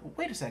 I'm like, well,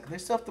 wait a second, they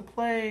still have to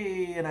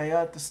play. And I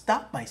had to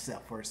stop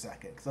myself for a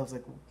second. Because I was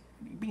like, what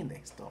do you mean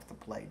they still have to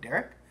play,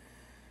 Derek?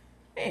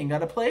 They ain't got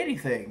to play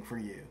anything for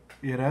you,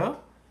 you know?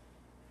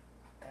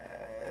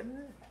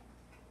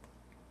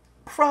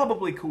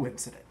 Probably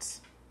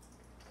coincidence.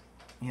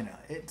 You know,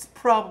 it's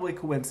probably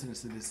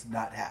coincidence that this did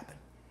not happen.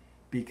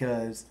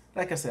 Because,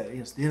 like I said,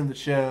 it's the end of the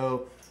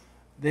show.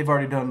 They've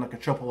already done, like, a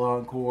triple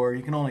encore.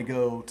 You can only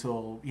go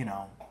till, you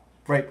know,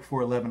 right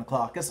before 11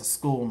 o'clock. It's a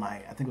school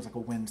night. I think it was like a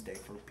Wednesday,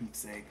 for Pete's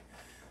sake.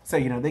 So,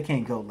 you know, they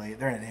can't go late.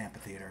 They're in an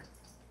amphitheater.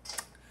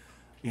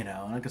 You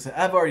know, and like I said,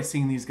 I've already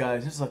seen these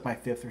guys. This is like my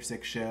 5th or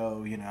 6th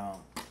show, you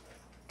know.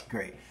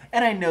 Great.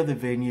 And I know the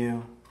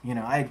venue. You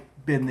know, I've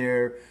been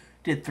there,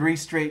 did 3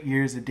 straight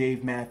years of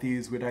Dave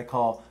Matthews, what I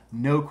call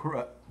no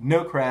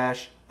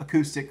crash,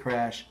 acoustic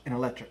crash, and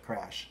electric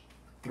crash.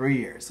 3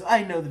 years. So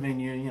I know the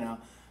venue, you know.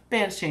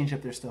 Bands change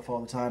up their stuff all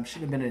the time.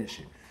 Shouldn't have been an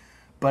issue.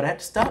 But I had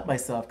to stop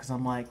myself because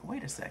I'm like,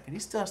 wait a second, he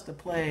still has to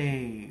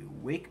play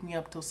Wake Me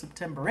Up Till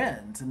September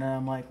Ends. And then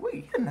I'm like, wait,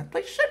 he didn't have to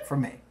play shit for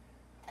me.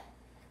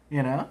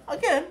 You know?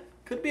 Again,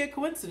 could be a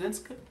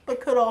coincidence, but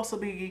could also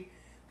be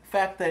the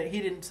fact that he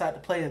didn't decide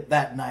to play it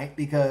that night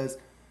because,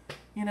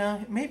 you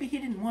know, maybe he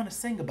didn't want to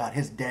sing about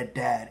his dead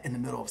dad in the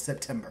middle of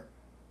September.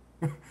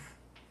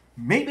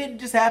 Maybe it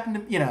just happened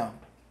to, you know,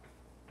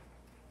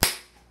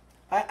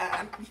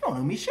 you don't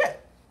know me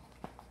shit.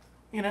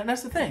 You know, and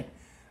that's the thing.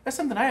 That's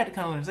something I had to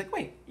kind of learn. It's like,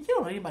 wait, you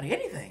don't know anybody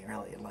anything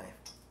really in life.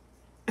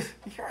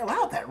 You're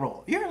allowed that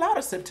rule. You're allowed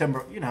a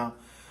September, you know.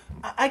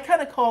 I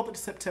kind of called it the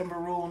September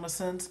rule in a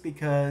sense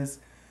because,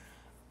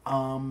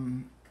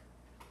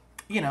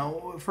 you you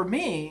know, for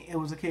me, it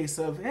was a case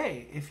of,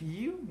 hey, if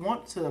you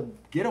want to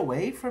get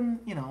away from,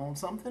 you know,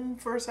 something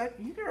for a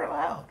second, you're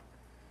allowed.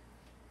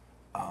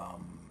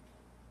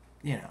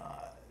 You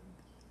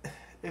know,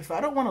 if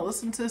I don't want to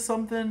listen to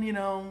something, you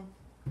know,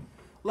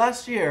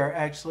 last year,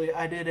 actually,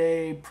 I did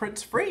a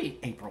Prince-free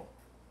April.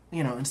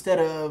 You know, instead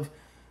of,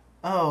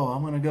 oh,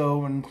 I'm going to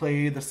go and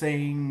play the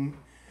same,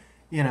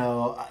 you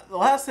know, the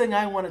last thing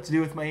I wanted to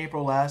do with my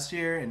April last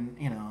year, and,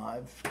 you know,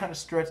 I've kind of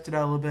stretched it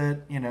out a little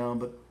bit, you know,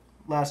 but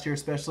last year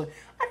especially,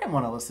 I didn't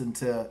want to listen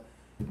to,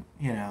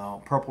 you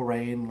know, Purple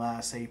Rain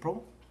last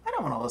April. I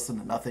don't want to listen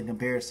to Nothing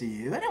Compares to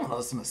You. I don't want to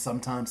listen to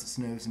Sometimes It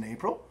Snows in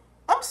April.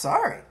 I'm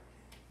sorry.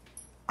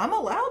 I'm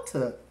allowed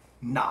to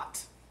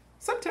not.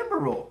 September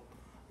rule.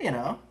 You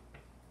know,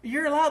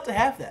 you're allowed to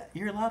have that.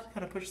 You're allowed to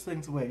kind of push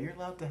things away. You're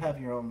allowed to have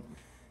your own,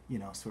 you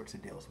know, sorts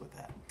of deals with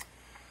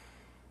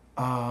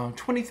that.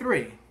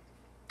 23.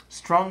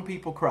 Strong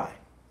people cry.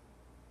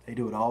 They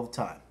do it all the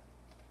time.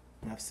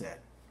 Enough said.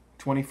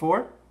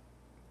 24.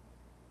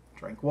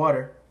 Drink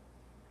water.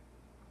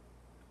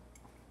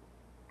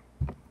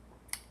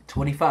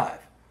 25.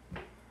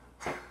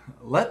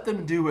 Let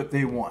them do what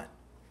they want.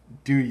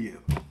 Do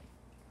you?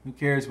 Who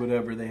cares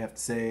whatever they have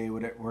to say,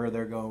 where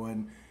they're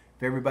going?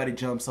 If everybody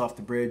jumps off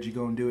the bridge, you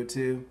go and do it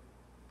too?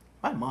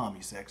 My mom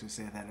used to actually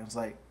say that. And I was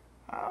like,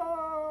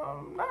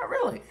 not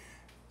really.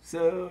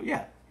 So,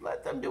 yeah,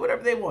 let them do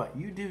whatever they want.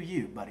 You do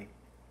you, buddy.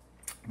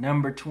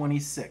 Number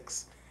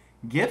 26.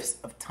 Gifts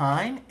of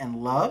time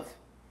and love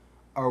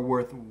are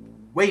worth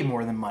way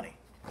more than money.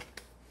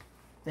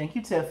 Thank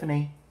you,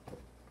 Tiffany.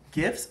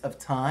 Gifts of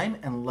time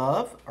and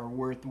love are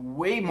worth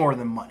way more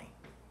than money.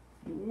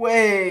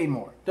 Way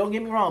more. Don't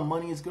get me wrong,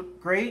 money is good,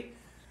 great.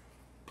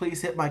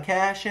 Please hit my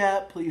Cash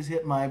App. Please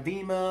hit my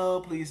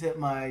Venmo. Please hit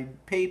my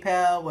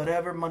PayPal.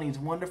 Whatever. Money is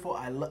wonderful.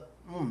 I love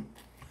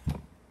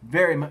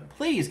very much.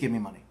 Please give me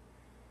money.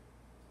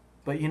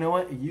 But you know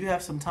what? You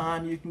have some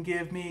time you can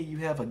give me. You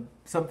have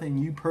something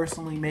you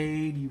personally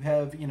made. You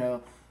have, you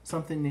know,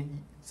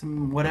 something,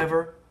 some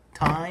whatever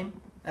time.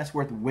 That's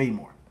worth way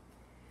more.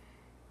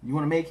 You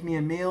want to make me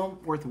a meal?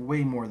 Worth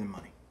way more than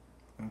money.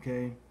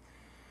 Okay?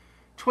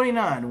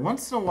 29.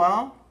 Once in a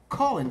while,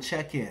 call and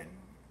check in.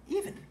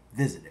 Even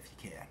visit if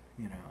you can.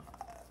 You know,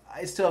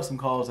 I still have some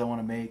calls I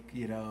want to make,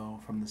 you know,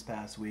 from this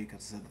past week. As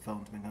I said, the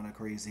phone's been kind of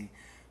crazy.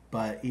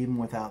 But even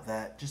without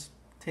that, just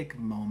take a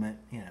moment,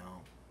 you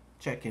know,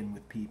 check in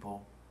with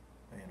people.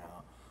 You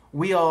know,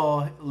 we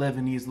all live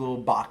in these little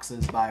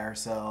boxes by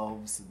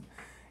ourselves. And,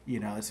 you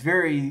know, it's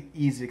very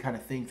easy to kind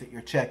of think that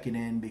you're checking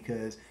in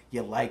because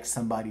you like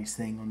somebody's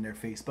thing on their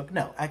Facebook.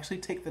 No, actually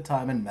take the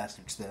time and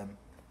message them.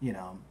 You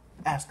know,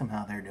 ask them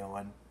how they're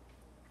doing.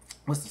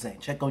 What's the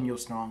saying? Check on your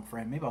strong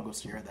friend. Maybe I'll go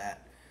share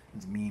that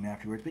as a meme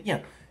afterwards. But,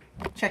 yeah,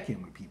 check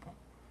in with people.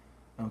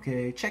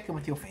 Okay? Check in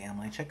with your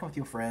family. Check in with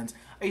your friends.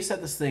 I used to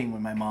have this thing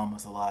when my mom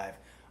was alive.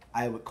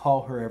 I would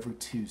call her every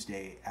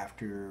Tuesday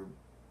after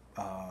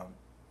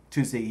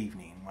Tuesday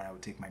evening when I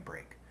would take my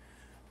break.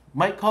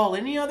 Might call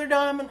any other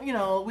time, you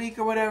know, a week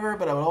or whatever,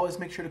 but I would always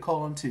make sure to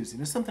call on Tuesday.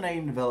 And it's something I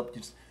even developed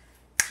just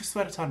so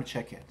I had time to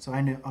check in. So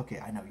I knew, okay,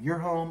 I know you're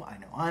home. I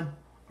know I'm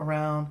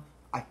around.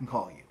 I can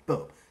call you.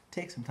 Boom.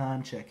 Take some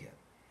time, check in.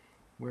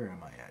 Where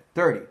am I at?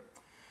 30.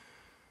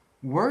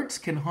 Words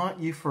can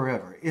haunt you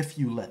forever if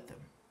you let them.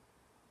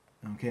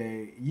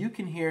 Okay? You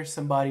can hear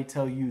somebody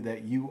tell you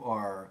that you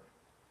are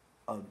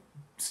a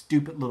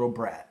stupid little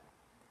brat.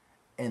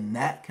 And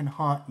that can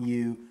haunt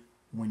you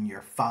when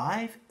you're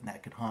 5, and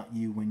that can haunt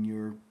you when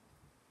you're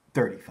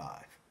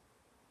 35.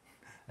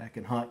 That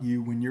can haunt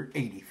you when you're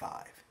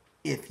 85,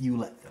 if you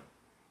let them.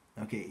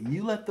 Okay,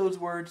 you let those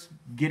words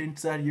get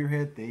inside of your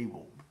head, they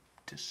will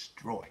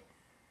destroy.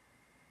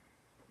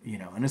 You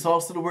know, and it's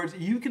also the words,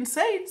 you can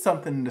say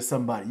something to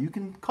somebody. You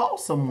can call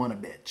someone a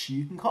bitch.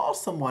 You can call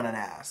someone an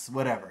ass,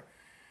 whatever.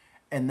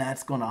 And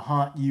that's going to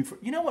haunt you.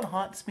 You know what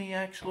haunts me,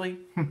 actually?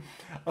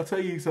 I'll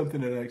tell you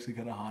something that actually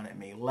kind of haunted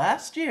me.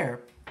 Last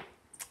year,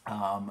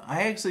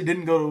 I actually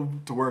didn't go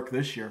to work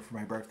this year for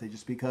my birthday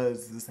just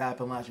because this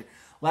happened last year.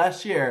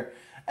 Last year,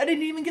 I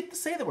didn't even get to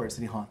say the words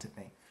that he haunted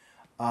me.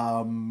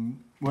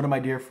 One of my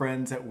dear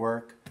friends at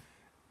work,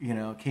 you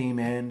know, came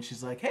in.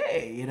 She's like,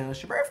 hey, you know,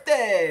 it's your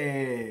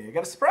birthday. I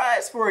got a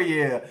surprise for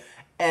you.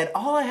 And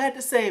all I had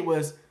to say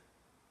was,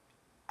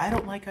 I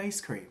don't like ice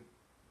cream.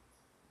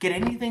 Get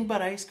anything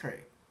but ice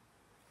cream.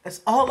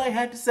 That's all I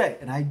had to say.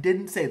 And I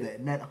didn't say that.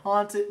 And that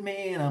haunted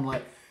me. And I'm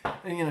like,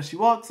 and you know, she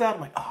walks out.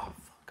 I'm like, oh,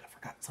 fuck, I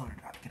forgot to tell her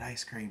not to get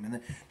ice cream. And then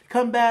to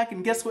come back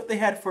and guess what they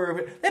had for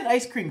her? They had an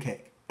ice cream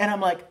cake. And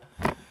I'm like,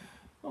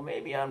 well,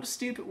 maybe I'm the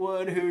stupid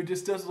one who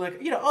just does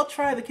like, you know, I'll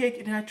try the cake.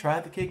 And I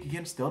tried the cake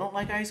again. Still don't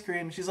like ice cream.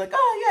 And she's like,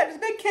 oh, yeah, there's a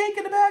big cake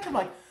in the back. I'm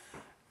like,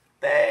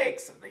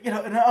 thanks. You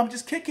know, and I'm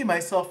just kicking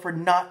myself for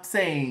not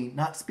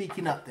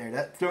speaking up there.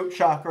 That throat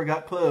chakra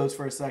got closed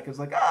for a second. It's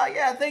like, oh,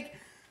 yeah,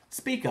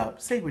 speak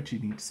up. Say what you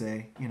need to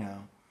say, you know.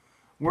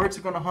 Words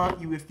are going to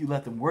haunt you if you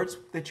let them. Words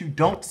that you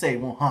don't say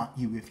will haunt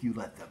you if you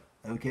let them,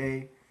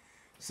 okay?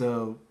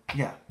 So,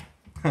 yeah.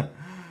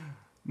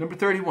 Number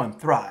 31,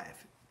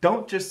 thrive.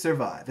 Don't just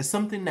survive. It's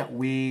something that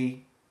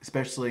we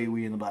especially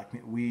we in the black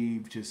community,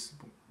 we've just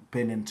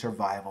been in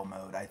survival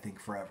mode, I think,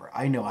 forever.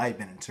 I know I've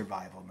been in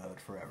survival mode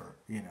forever.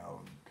 You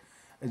know,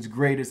 as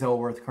great as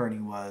Elworth Kearney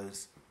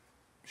was,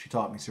 she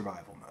taught me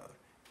survival mode.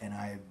 And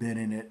I have been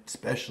in it,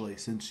 especially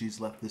since she's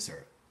left this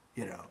earth,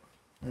 you know.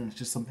 And it's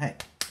just some, hey,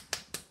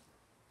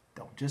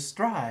 don't just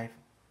strive.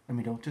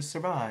 Don't just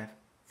survive.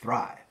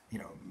 Thrive. You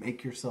know,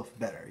 make yourself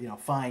better. You know,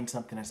 find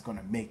something that's going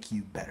to make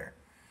you better.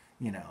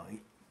 You know,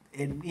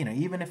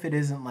 even if it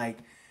isn't like,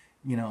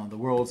 you know, the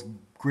world's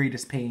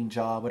greatest paying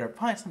job, whatever,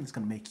 find something that's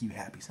going to make you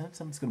happy.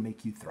 Something that's going to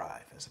make you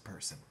thrive as a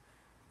person.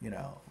 You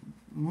know,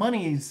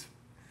 money's,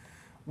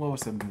 what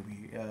was the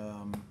movie?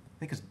 I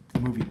think it's the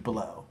movie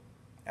Blow,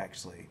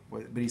 actually.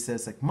 But he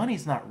says, like,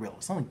 money's not real.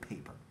 It's only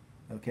paper.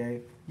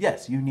 Okay?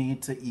 Yes, you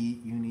need to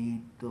eat, you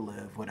need to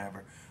live,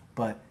 whatever.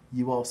 But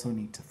you also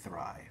need to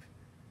thrive.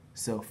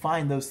 So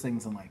find those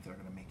things in life that are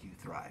going to make you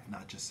thrive,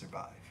 not just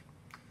survive.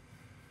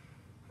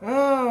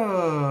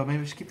 Oh,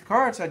 maybe I should keep the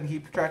card so I can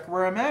keep track of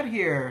where I'm at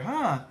here,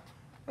 huh?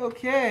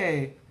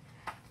 Okay.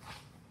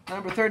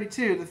 Number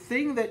 32. The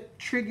thing that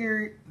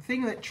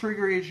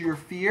triggers your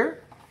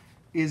fear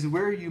is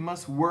where you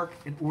must work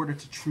in order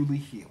to truly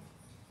heal.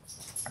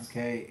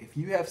 Okay, if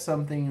you have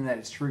something that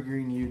is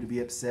triggering you to be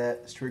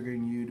upset, is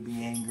triggering you to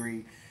be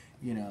angry,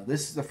 you know,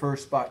 this is the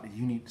first spot that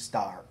you need to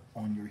start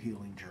on your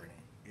healing journey.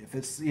 If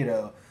it's, you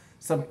know,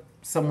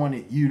 someone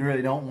that you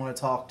really don't want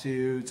to talk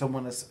to,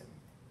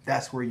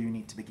 that's where you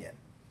need to begin.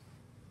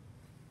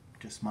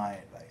 Just my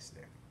advice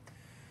there.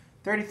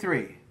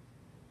 33.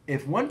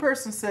 If one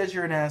person says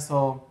you're an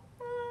asshole,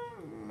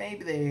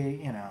 maybe they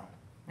have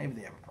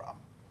a problem.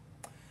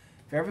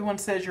 If everyone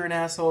says you're an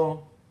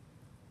asshole,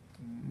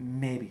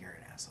 maybe you're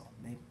an asshole.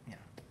 Maybe, you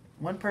know,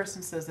 one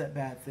person says that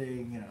bad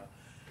thing, you know,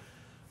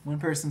 one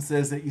person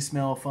says that you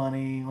smell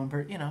funny,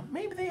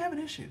 maybe they have an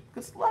issue.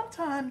 Because a lot of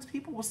times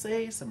people will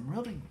say some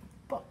really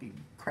fucking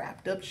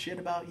crapped up shit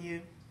about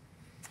you.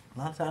 A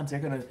lot of times they're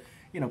going to,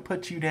 you know,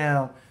 put you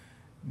down,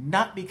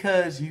 not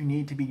because you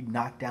need to be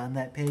knocked down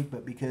that peg,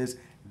 but because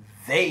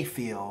they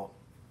feel,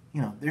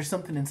 you know, there's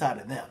something inside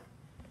of them.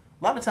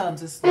 A lot of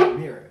times it's that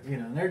mirror, you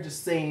know, and they're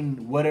just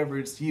saying whatever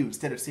it's to you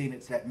instead of saying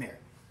it's that mirror.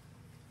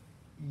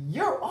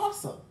 You're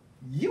awesome.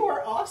 You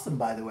are awesome,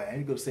 by the way. I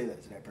need to go say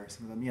that to that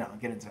person. You know, I'll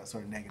get into that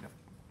sort of negative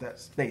that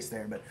space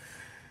there. But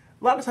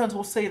a lot of times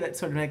we'll say that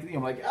sort of negative, you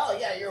know, like, oh,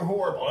 yeah, you're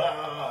horrible,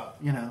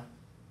 you know.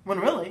 When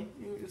really,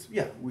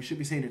 we should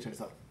be saying it to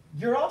ourselves.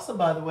 You're awesome,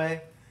 by the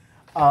way.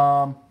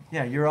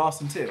 Yeah, you're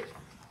awesome, too.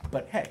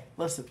 But, hey,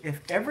 listen, if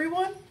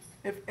everyone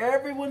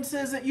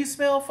says that you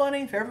smell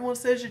funny, if everyone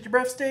says that your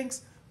breath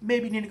stinks,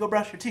 maybe you need to go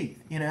brush your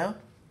teeth, you know?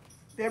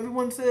 If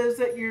everyone says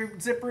that your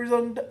zipper's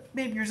undone,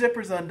 maybe your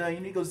zipper's undone, you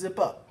need to go zip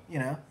up, you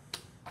know?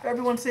 If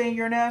everyone's saying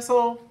you're an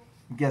asshole,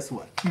 guess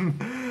what?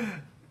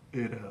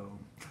 You know,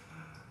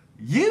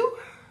 you,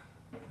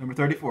 number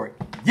 34,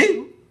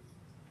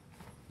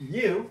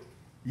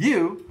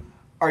 you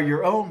are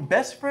your own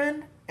best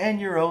friend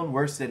and your own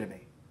worst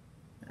enemy.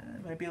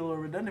 It might be a little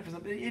redundant for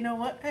something, but you know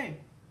what? Hey,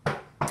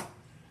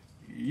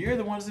 you're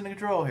the ones in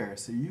control here.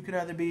 So you can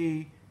either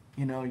be,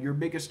 you know, your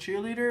biggest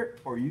cheerleader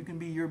or you can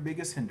be your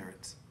biggest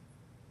hindrance.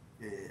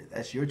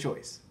 That's your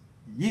choice.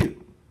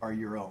 You are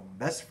your own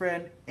best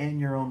friend and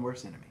your own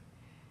worst enemy.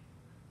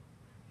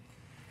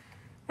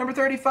 Number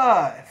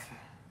 35.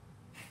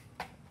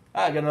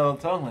 I got a little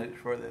tongue later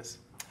for this.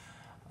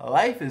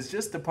 Life is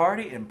just a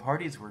party, and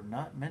parties were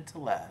not meant to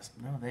last.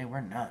 No, they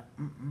were not.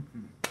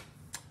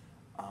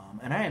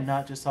 And I am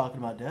not just talking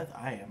about death.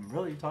 I am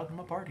really talking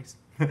about parties.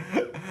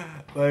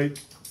 Like,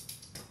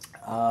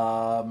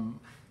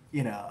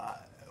 you know,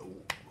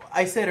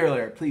 I said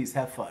earlier, please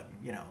have fun.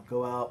 You know,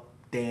 go out,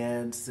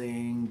 dance,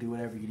 sing, do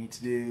whatever you need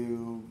to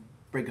do.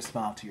 Bring a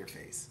smile to your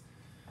face.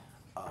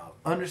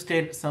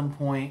 Understand at some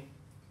point,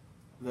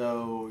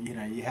 though, you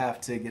know, you have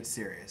to get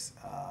serious.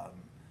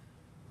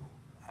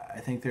 I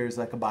think there's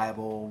like a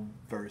Bible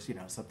verse, you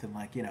know, something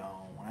like, you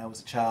know, when I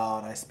was a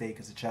child, I spake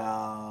as a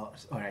child,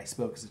 or I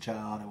spoke as a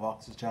child, I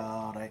walked as a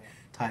child, I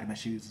tied my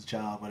shoes as a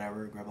child,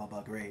 whatever, blah, blah,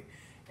 blah, great.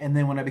 And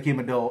then when I became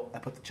adult, I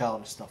put the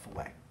childish stuff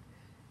away,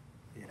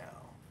 you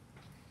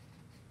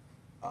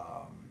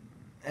know.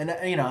 And,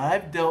 you know,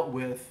 I've dealt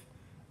with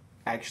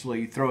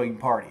actually throwing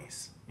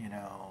parties, you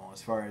know,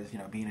 as far as, you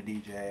know, being a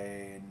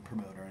DJ and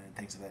promoter and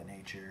things of that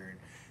nature, and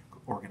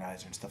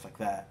organizer and stuff like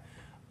that.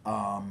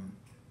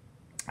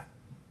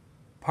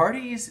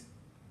 Parties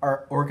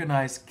are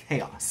organized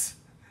chaos,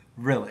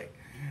 really.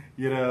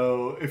 You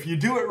know, if you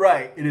do it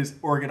right, it is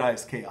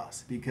organized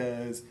chaos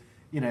because,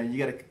 you know, you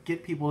got to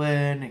get people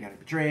in, they got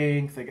to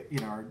drink, they got, you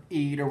know, or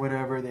eat or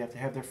whatever. They have to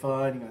have their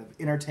fun. You got to have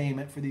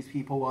entertainment for these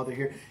people while they're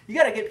here. You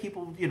got to get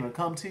people, you know, to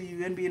come to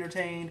you and be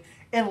entertained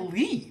and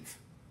leave.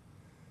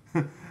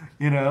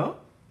 You know,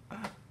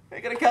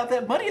 you got to count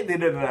that money at the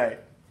end of the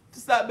night.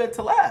 It's not meant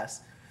to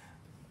last.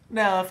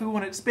 Now, if we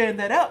want to expand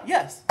that out,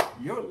 yes,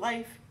 your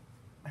life.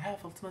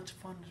 Have as much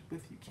fun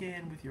with you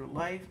can with your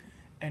life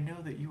and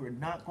know that you are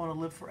not going to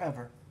live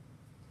forever.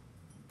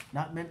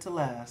 Not meant to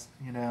last,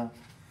 you know.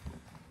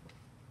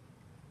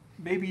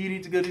 maybe you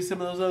need to go do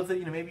some of those other things.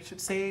 You know, maybe you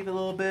should save a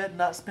little bit,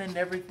 not spend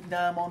every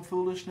dime on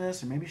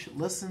foolishness, or maybe you should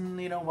listen,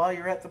 you know, while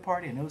you're at the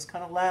party. I know it's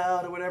kind of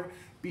loud or whatever.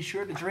 Be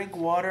sure to drink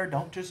water.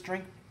 Don't just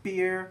drink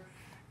beer.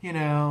 You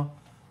know,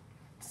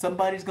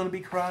 somebody's going to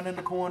be crying in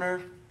the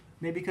corner,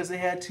 maybe because they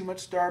had too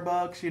much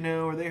Starbucks, you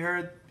know, or they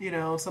heard, you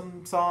know,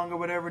 some song or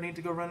whatever, need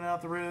to go running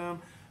out the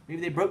room.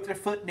 Maybe they broke their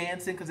foot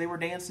dancing because they were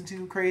dancing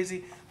too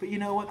crazy. But you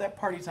know what? That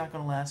party's not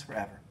going to last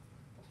forever.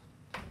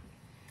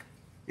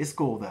 It's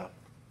cool, though.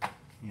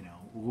 You know,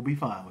 we'll be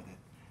fine with it.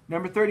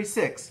 Number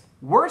 36,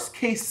 worst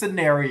case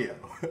scenario.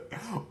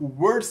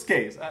 Worst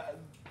case.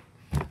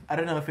 I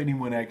don't know if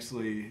anyone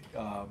actually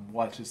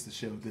watches the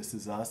show This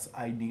Is Us.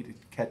 I need to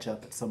catch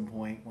up at some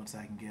point once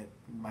I can get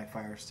my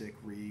Fire Stick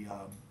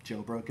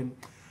jailbroken.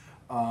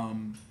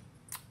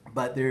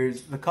 But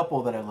there's the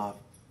couple that I love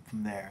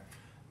from there.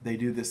 They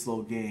do this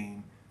little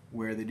game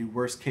where they do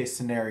worst case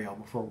scenario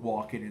before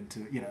walking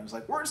into, you know, it's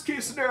like, worst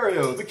case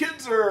scenario, the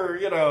kids are,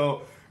 you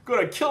know, going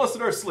to kill us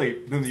in our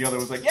sleep. And then the other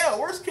was like, yeah,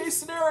 worst case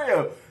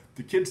scenario,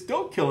 the kids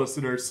don't kill us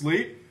in our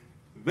sleep.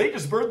 They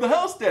just burned the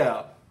house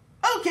down.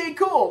 Okay,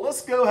 cool,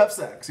 let's go have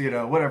sex, you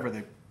know, whatever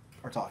they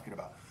are talking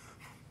about.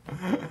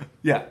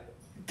 Yeah,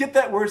 get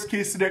that worst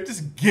case scenario,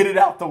 just get it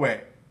out the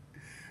way.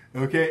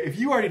 Okay, if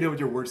you already know what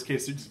your worst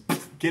case is,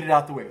 just get it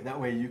out the way. That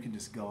way you can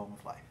just go on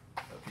with life.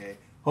 Okay,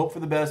 hope for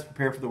the best,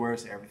 prepare for the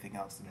worst. Everything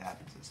else that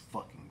happens is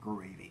fucking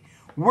gravy.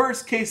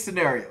 Worst case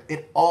scenario,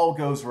 it all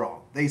goes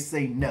wrong. They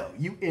say no,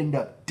 you end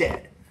up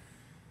dead.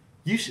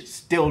 You should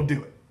still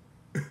do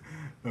it.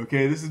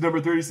 Okay, this is number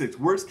 36.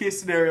 Worst case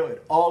scenario,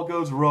 it all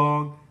goes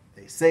wrong.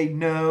 They say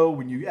no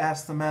when you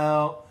ask them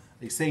out.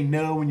 They say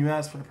no when you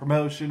ask for the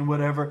promotion,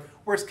 whatever.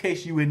 Worst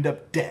case, you end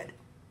up dead.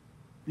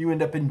 You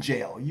end up in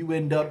jail. You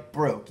end up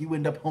broke. You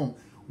end up home.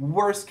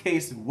 Worst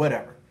case,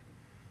 whatever.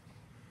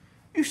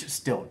 You should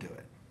still do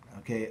it.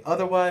 Okay?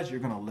 Otherwise,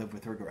 you're going to live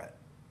with regret.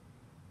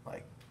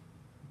 Like,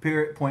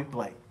 period, point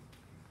blank.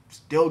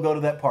 Still go to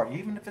that party.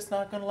 Even if it's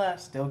not going to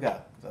last, still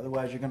go. Because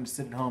otherwise, you're going to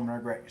sit at home and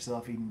regret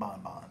yourself eating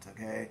bonbons.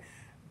 Okay?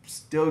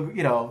 Still,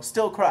 you know,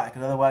 still cry,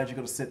 because otherwise you're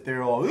going to sit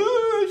there all,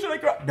 should I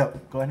cry? No,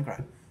 go ahead and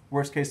cry.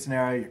 Worst case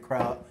scenario, you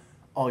cry out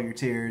all your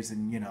tears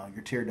and, you know,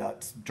 your tear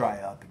ducts dry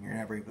up and you're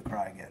never able to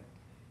cry again.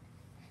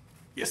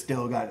 You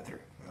still got it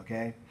through,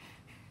 okay?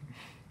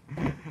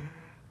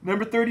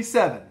 Number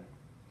 37,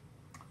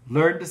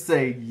 learn to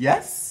say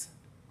yes,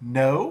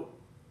 no,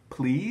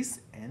 please,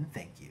 and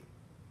thank you.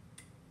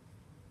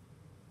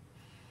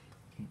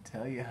 Can't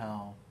tell you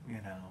how, you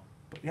know,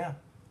 but yeah,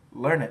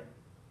 learn it.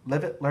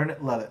 Live it, learn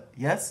it, love it.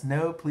 Yes,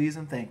 no, please,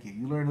 and thank you.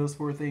 You learn those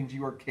 4 things,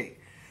 you are king.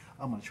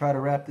 I'm going to try to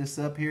wrap this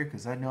up here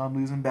because I know I'm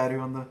losing battery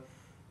on the,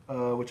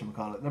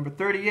 whatchamacallit. Number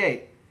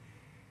 38.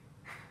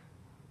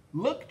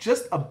 Look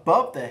just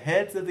above the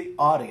heads of the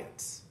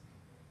audience.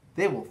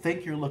 They will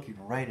think you're looking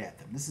right at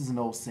them. This is an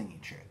old singing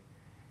trick.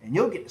 And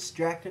you'll get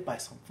distracted by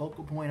some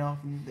focal point off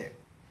in there.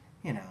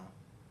 You know,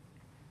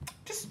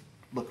 just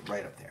look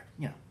right up there.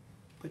 You know,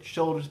 put your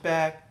shoulders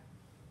back,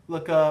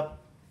 look up.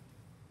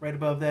 Right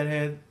above that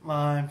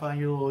headline, find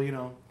your little, you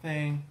know,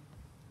 thing.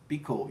 Be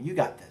cool. You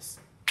got this.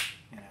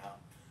 You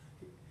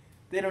know,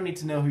 they don't need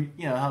to know who,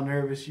 you know, how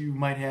nervous you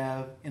might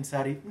have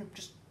inside of you.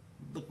 Just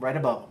look right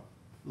above them.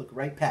 Look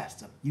right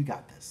past them. You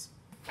got this.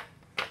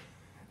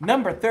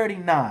 Number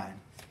 39.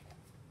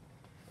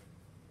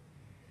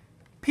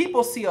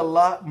 People see a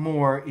lot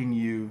more in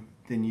you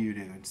than you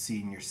do in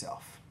seeing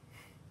yourself.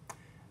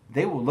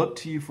 They will look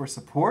to you for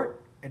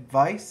support,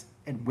 advice,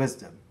 and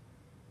wisdom.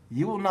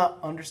 You will not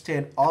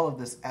understand all of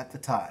this at the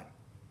time.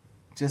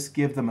 Just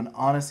give them an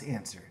honest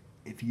answer.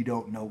 If you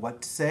don't know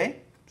what to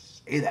say,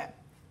 say that.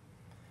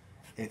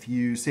 If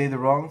you say the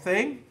wrong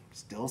thing,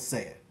 still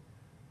say it.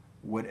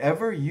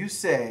 Whatever you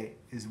say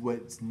is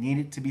what's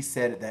needed to be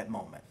said at that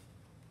moment.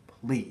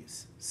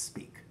 Please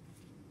speak.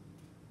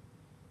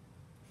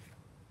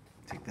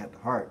 Take that to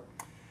heart.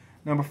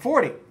 Number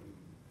 40.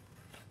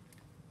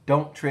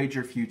 Don't trade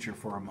your future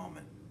for a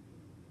moment.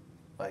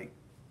 Like,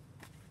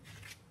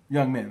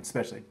 young men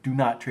especially, do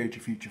not trade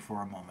your future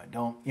for a moment.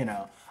 Don't, you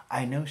know,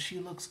 I know she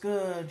looks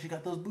good, she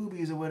got those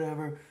boobies or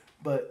whatever,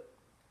 but,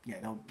 yeah,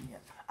 don't, yeah.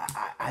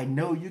 I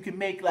know you can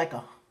make like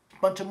a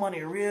bunch of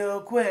money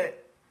real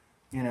quick,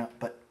 you know,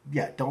 but,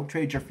 yeah, don't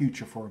trade your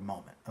future for a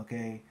moment,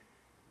 okay?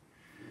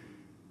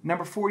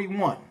 Number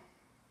 41,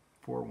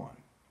 4-1.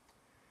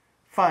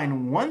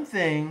 Find one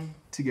thing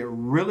to get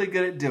really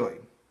good at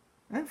doing,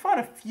 and then find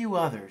a few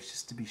others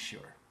just to be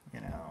sure,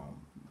 you know.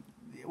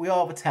 We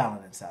all have a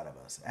talent inside of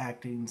us.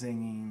 Acting,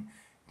 singing,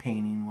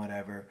 painting,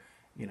 whatever.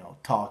 You know,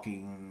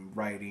 talking,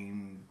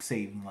 writing,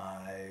 saving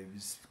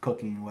lives,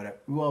 cooking, whatever.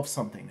 We all have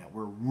something that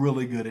we're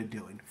really good at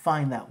doing.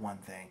 Find that one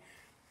thing.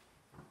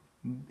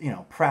 You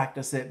know,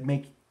 practice it.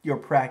 Make your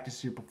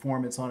practice, your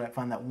performance on it.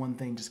 Find that one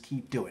thing. Just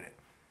keep doing it.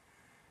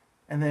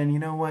 And then, you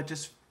know what?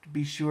 Just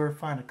be sure,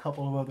 find a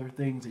couple of other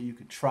things that you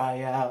could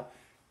try out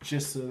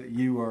just so that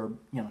you are,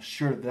 you know,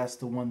 sure that that's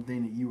the one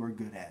thing that you are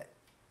good at.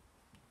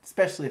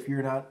 Especially if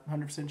you're not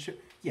 100% sure.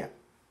 Yeah,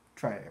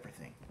 try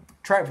everything.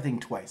 Try everything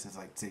twice, as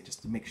I like to say,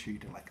 just to make sure you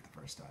didn't like it the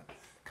first time.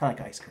 Kind of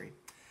like ice cream.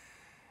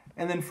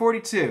 And then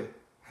 42.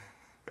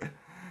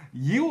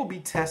 You will be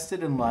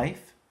tested in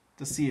life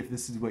to see if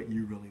this is what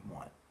you really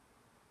want.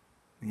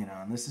 You know,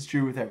 and this is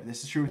true with everything.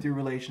 This is true with your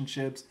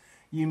relationships.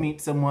 You meet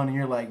someone and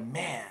you're like,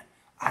 man,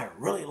 I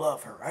really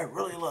love her. I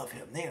really love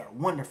him. They are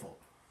wonderful.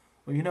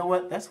 Well, you know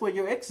what? That's what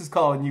your ex is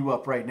calling you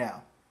up right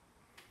now.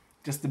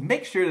 Just to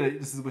make sure that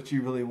this is what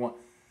you really want.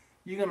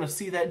 You're going to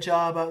see that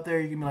job out there.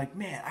 You're going to be like,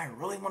 man, I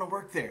really want to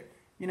work there.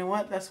 You know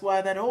what? That's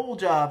why that old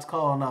job's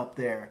calling up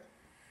there.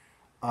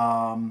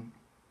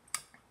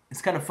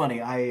 It's kind of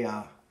funny.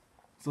 I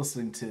was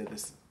listening to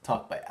this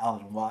talk by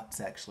Alan Watts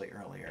actually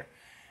earlier.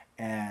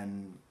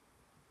 And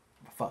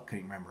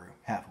couldn't remember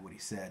half of what he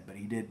said. But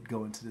he did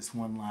go into this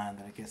one line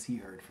that I guess he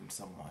heard from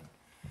someone.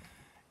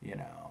 You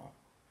know,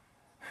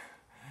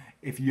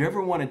 if you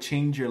ever want to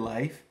change your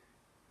life,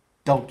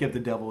 don't give the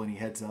devil any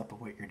heads up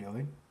of what you're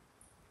doing.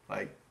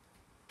 Like,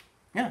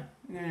 yeah,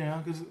 you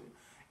know, because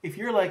if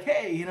you're like,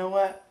 hey, you know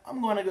what, I'm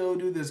going to go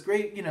do this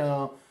great, you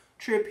know,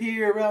 trip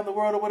here around the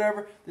world or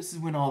whatever, this is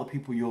when all the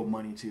people you owe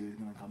money to is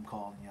going to come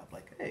calling you up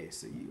like, hey,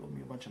 so you owe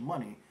me a bunch of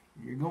money.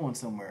 You're going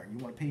somewhere. You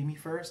want to pay me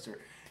first? Or,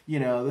 you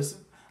know, this is,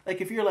 like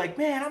if you're like,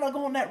 man, I'm going to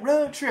go on that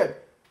road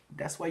trip.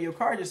 That's why your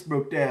car just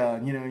broke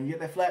down, you know, and you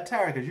get that flat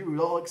tire because you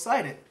were all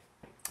excited.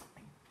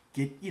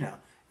 Get, you know,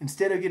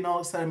 instead of getting all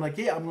excited, I'm like,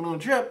 yeah, I'm going on a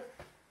trip,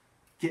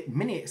 get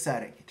mini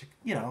excited. Get your,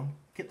 you know,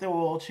 get the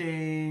oil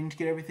change,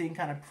 get everything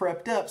kind of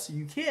prepped up so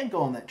you can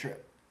go on that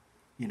trip.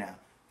 You know,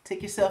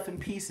 take yourself in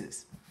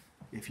pieces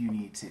if you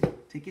need to.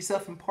 Take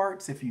yourself in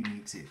parts if you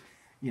need to.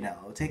 You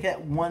know, take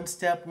that one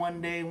step,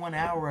 one day, 1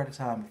 hour at a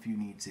time if you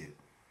need to.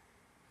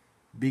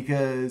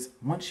 Because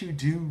once you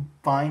do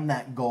find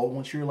that goal,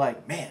 once you're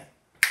like, man,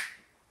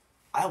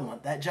 I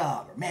want that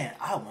job, or man,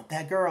 I want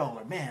that girl,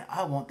 or man,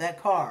 I want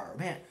that car, or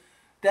man,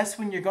 that's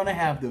when you're going to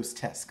have those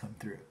tests come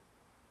through.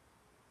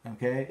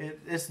 Okay?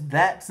 It's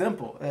that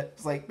simple.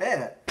 It's like,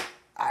 man,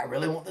 I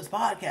really want this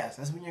podcast.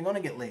 That's when you're going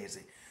to get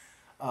lazy.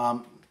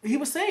 He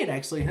was saying,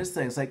 actually, his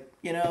thing, it's like,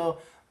 you know,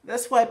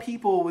 that's why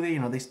people, you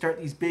know, they start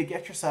these big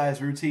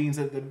exercise routines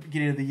at the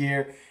beginning of the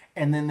year,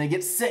 and then they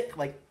get sick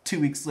like 2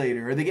 weeks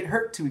later, or they get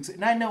hurt 2 weeks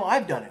later. And I know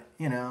I've done it.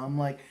 You know, I'm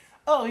like,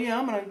 oh yeah,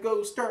 I'm going to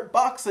go start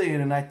boxing,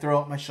 and I throw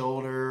out my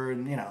shoulder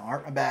and, you know,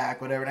 hurt my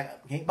back, whatever, and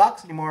I can't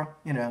box anymore,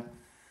 you know,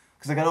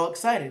 because I got all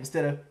excited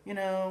instead of, you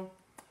know,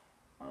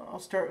 I'll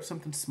start with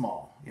something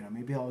small. You know,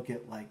 maybe I'll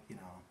get like, you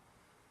know,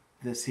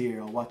 this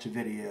here, I'll watch a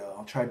video,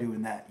 I'll try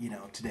doing that, you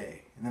know,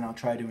 today, and then I'll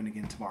try doing it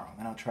again tomorrow, and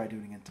then I'll try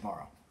doing it again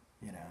tomorrow,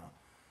 you know.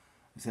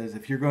 It says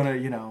if you're going to,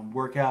 you know,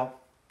 work out,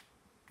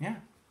 yeah,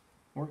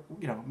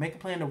 you know, make a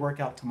plan to work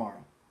out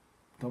tomorrow.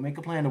 Don't make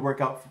a plan to work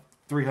out for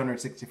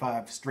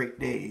 365 straight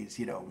days,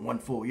 you know, 1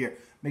 full year.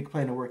 Make a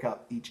plan to work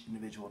out each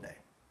individual day.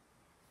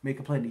 Make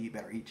a plan to eat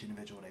better each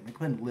individual day. Make a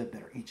plan to live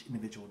better each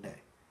individual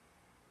day.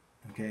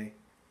 Okay?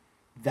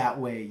 That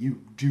way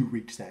you do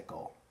reach that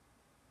goal.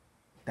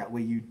 That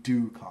way you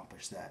do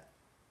accomplish that.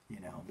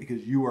 You know,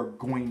 because you are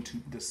going to,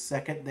 the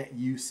second that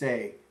you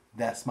say,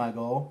 that's my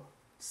goal,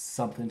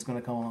 something's going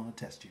to come along and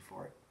test you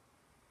for it.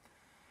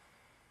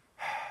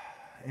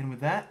 And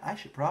with that, I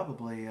should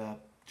probably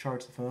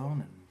charge the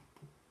phone and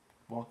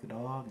walk the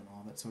dog and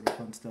all that sort of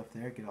fun stuff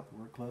there, get out the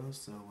work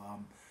clothes. So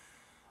I'm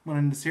going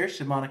to end this here,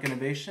 Shamanic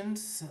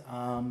Innovations.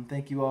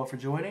 Thank you all for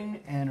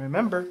joining. And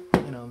remember,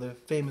 you know, the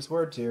famous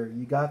words here,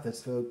 you got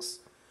this, folks.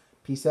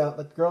 Peace out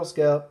like the Girl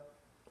Scout.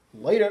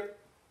 Later.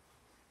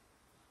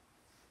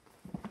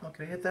 Oh,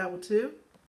 can I hit that one too?